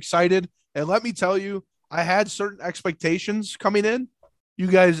very excited. And let me tell you, I had certain expectations coming in. You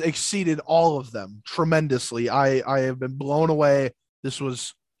guys exceeded all of them tremendously. I have been blown away. This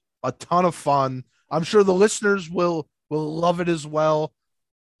was a ton of fun. I'm sure the listeners will love it as well.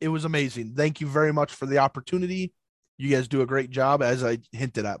 It was amazing. Thank you very much for the opportunity. You guys do a great job, as I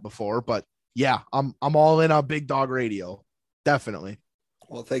hinted at before. But yeah, I'm all in on Big Dog Radio. Definitely.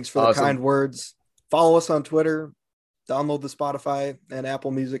 Well, thanks for the kind words. Follow us on Twitter. Download the Spotify and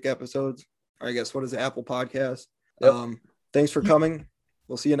Apple Music episodes. Or I guess, what is it? Apple Podcast. Yep. Thanks for coming.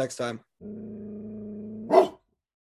 We'll see you next time.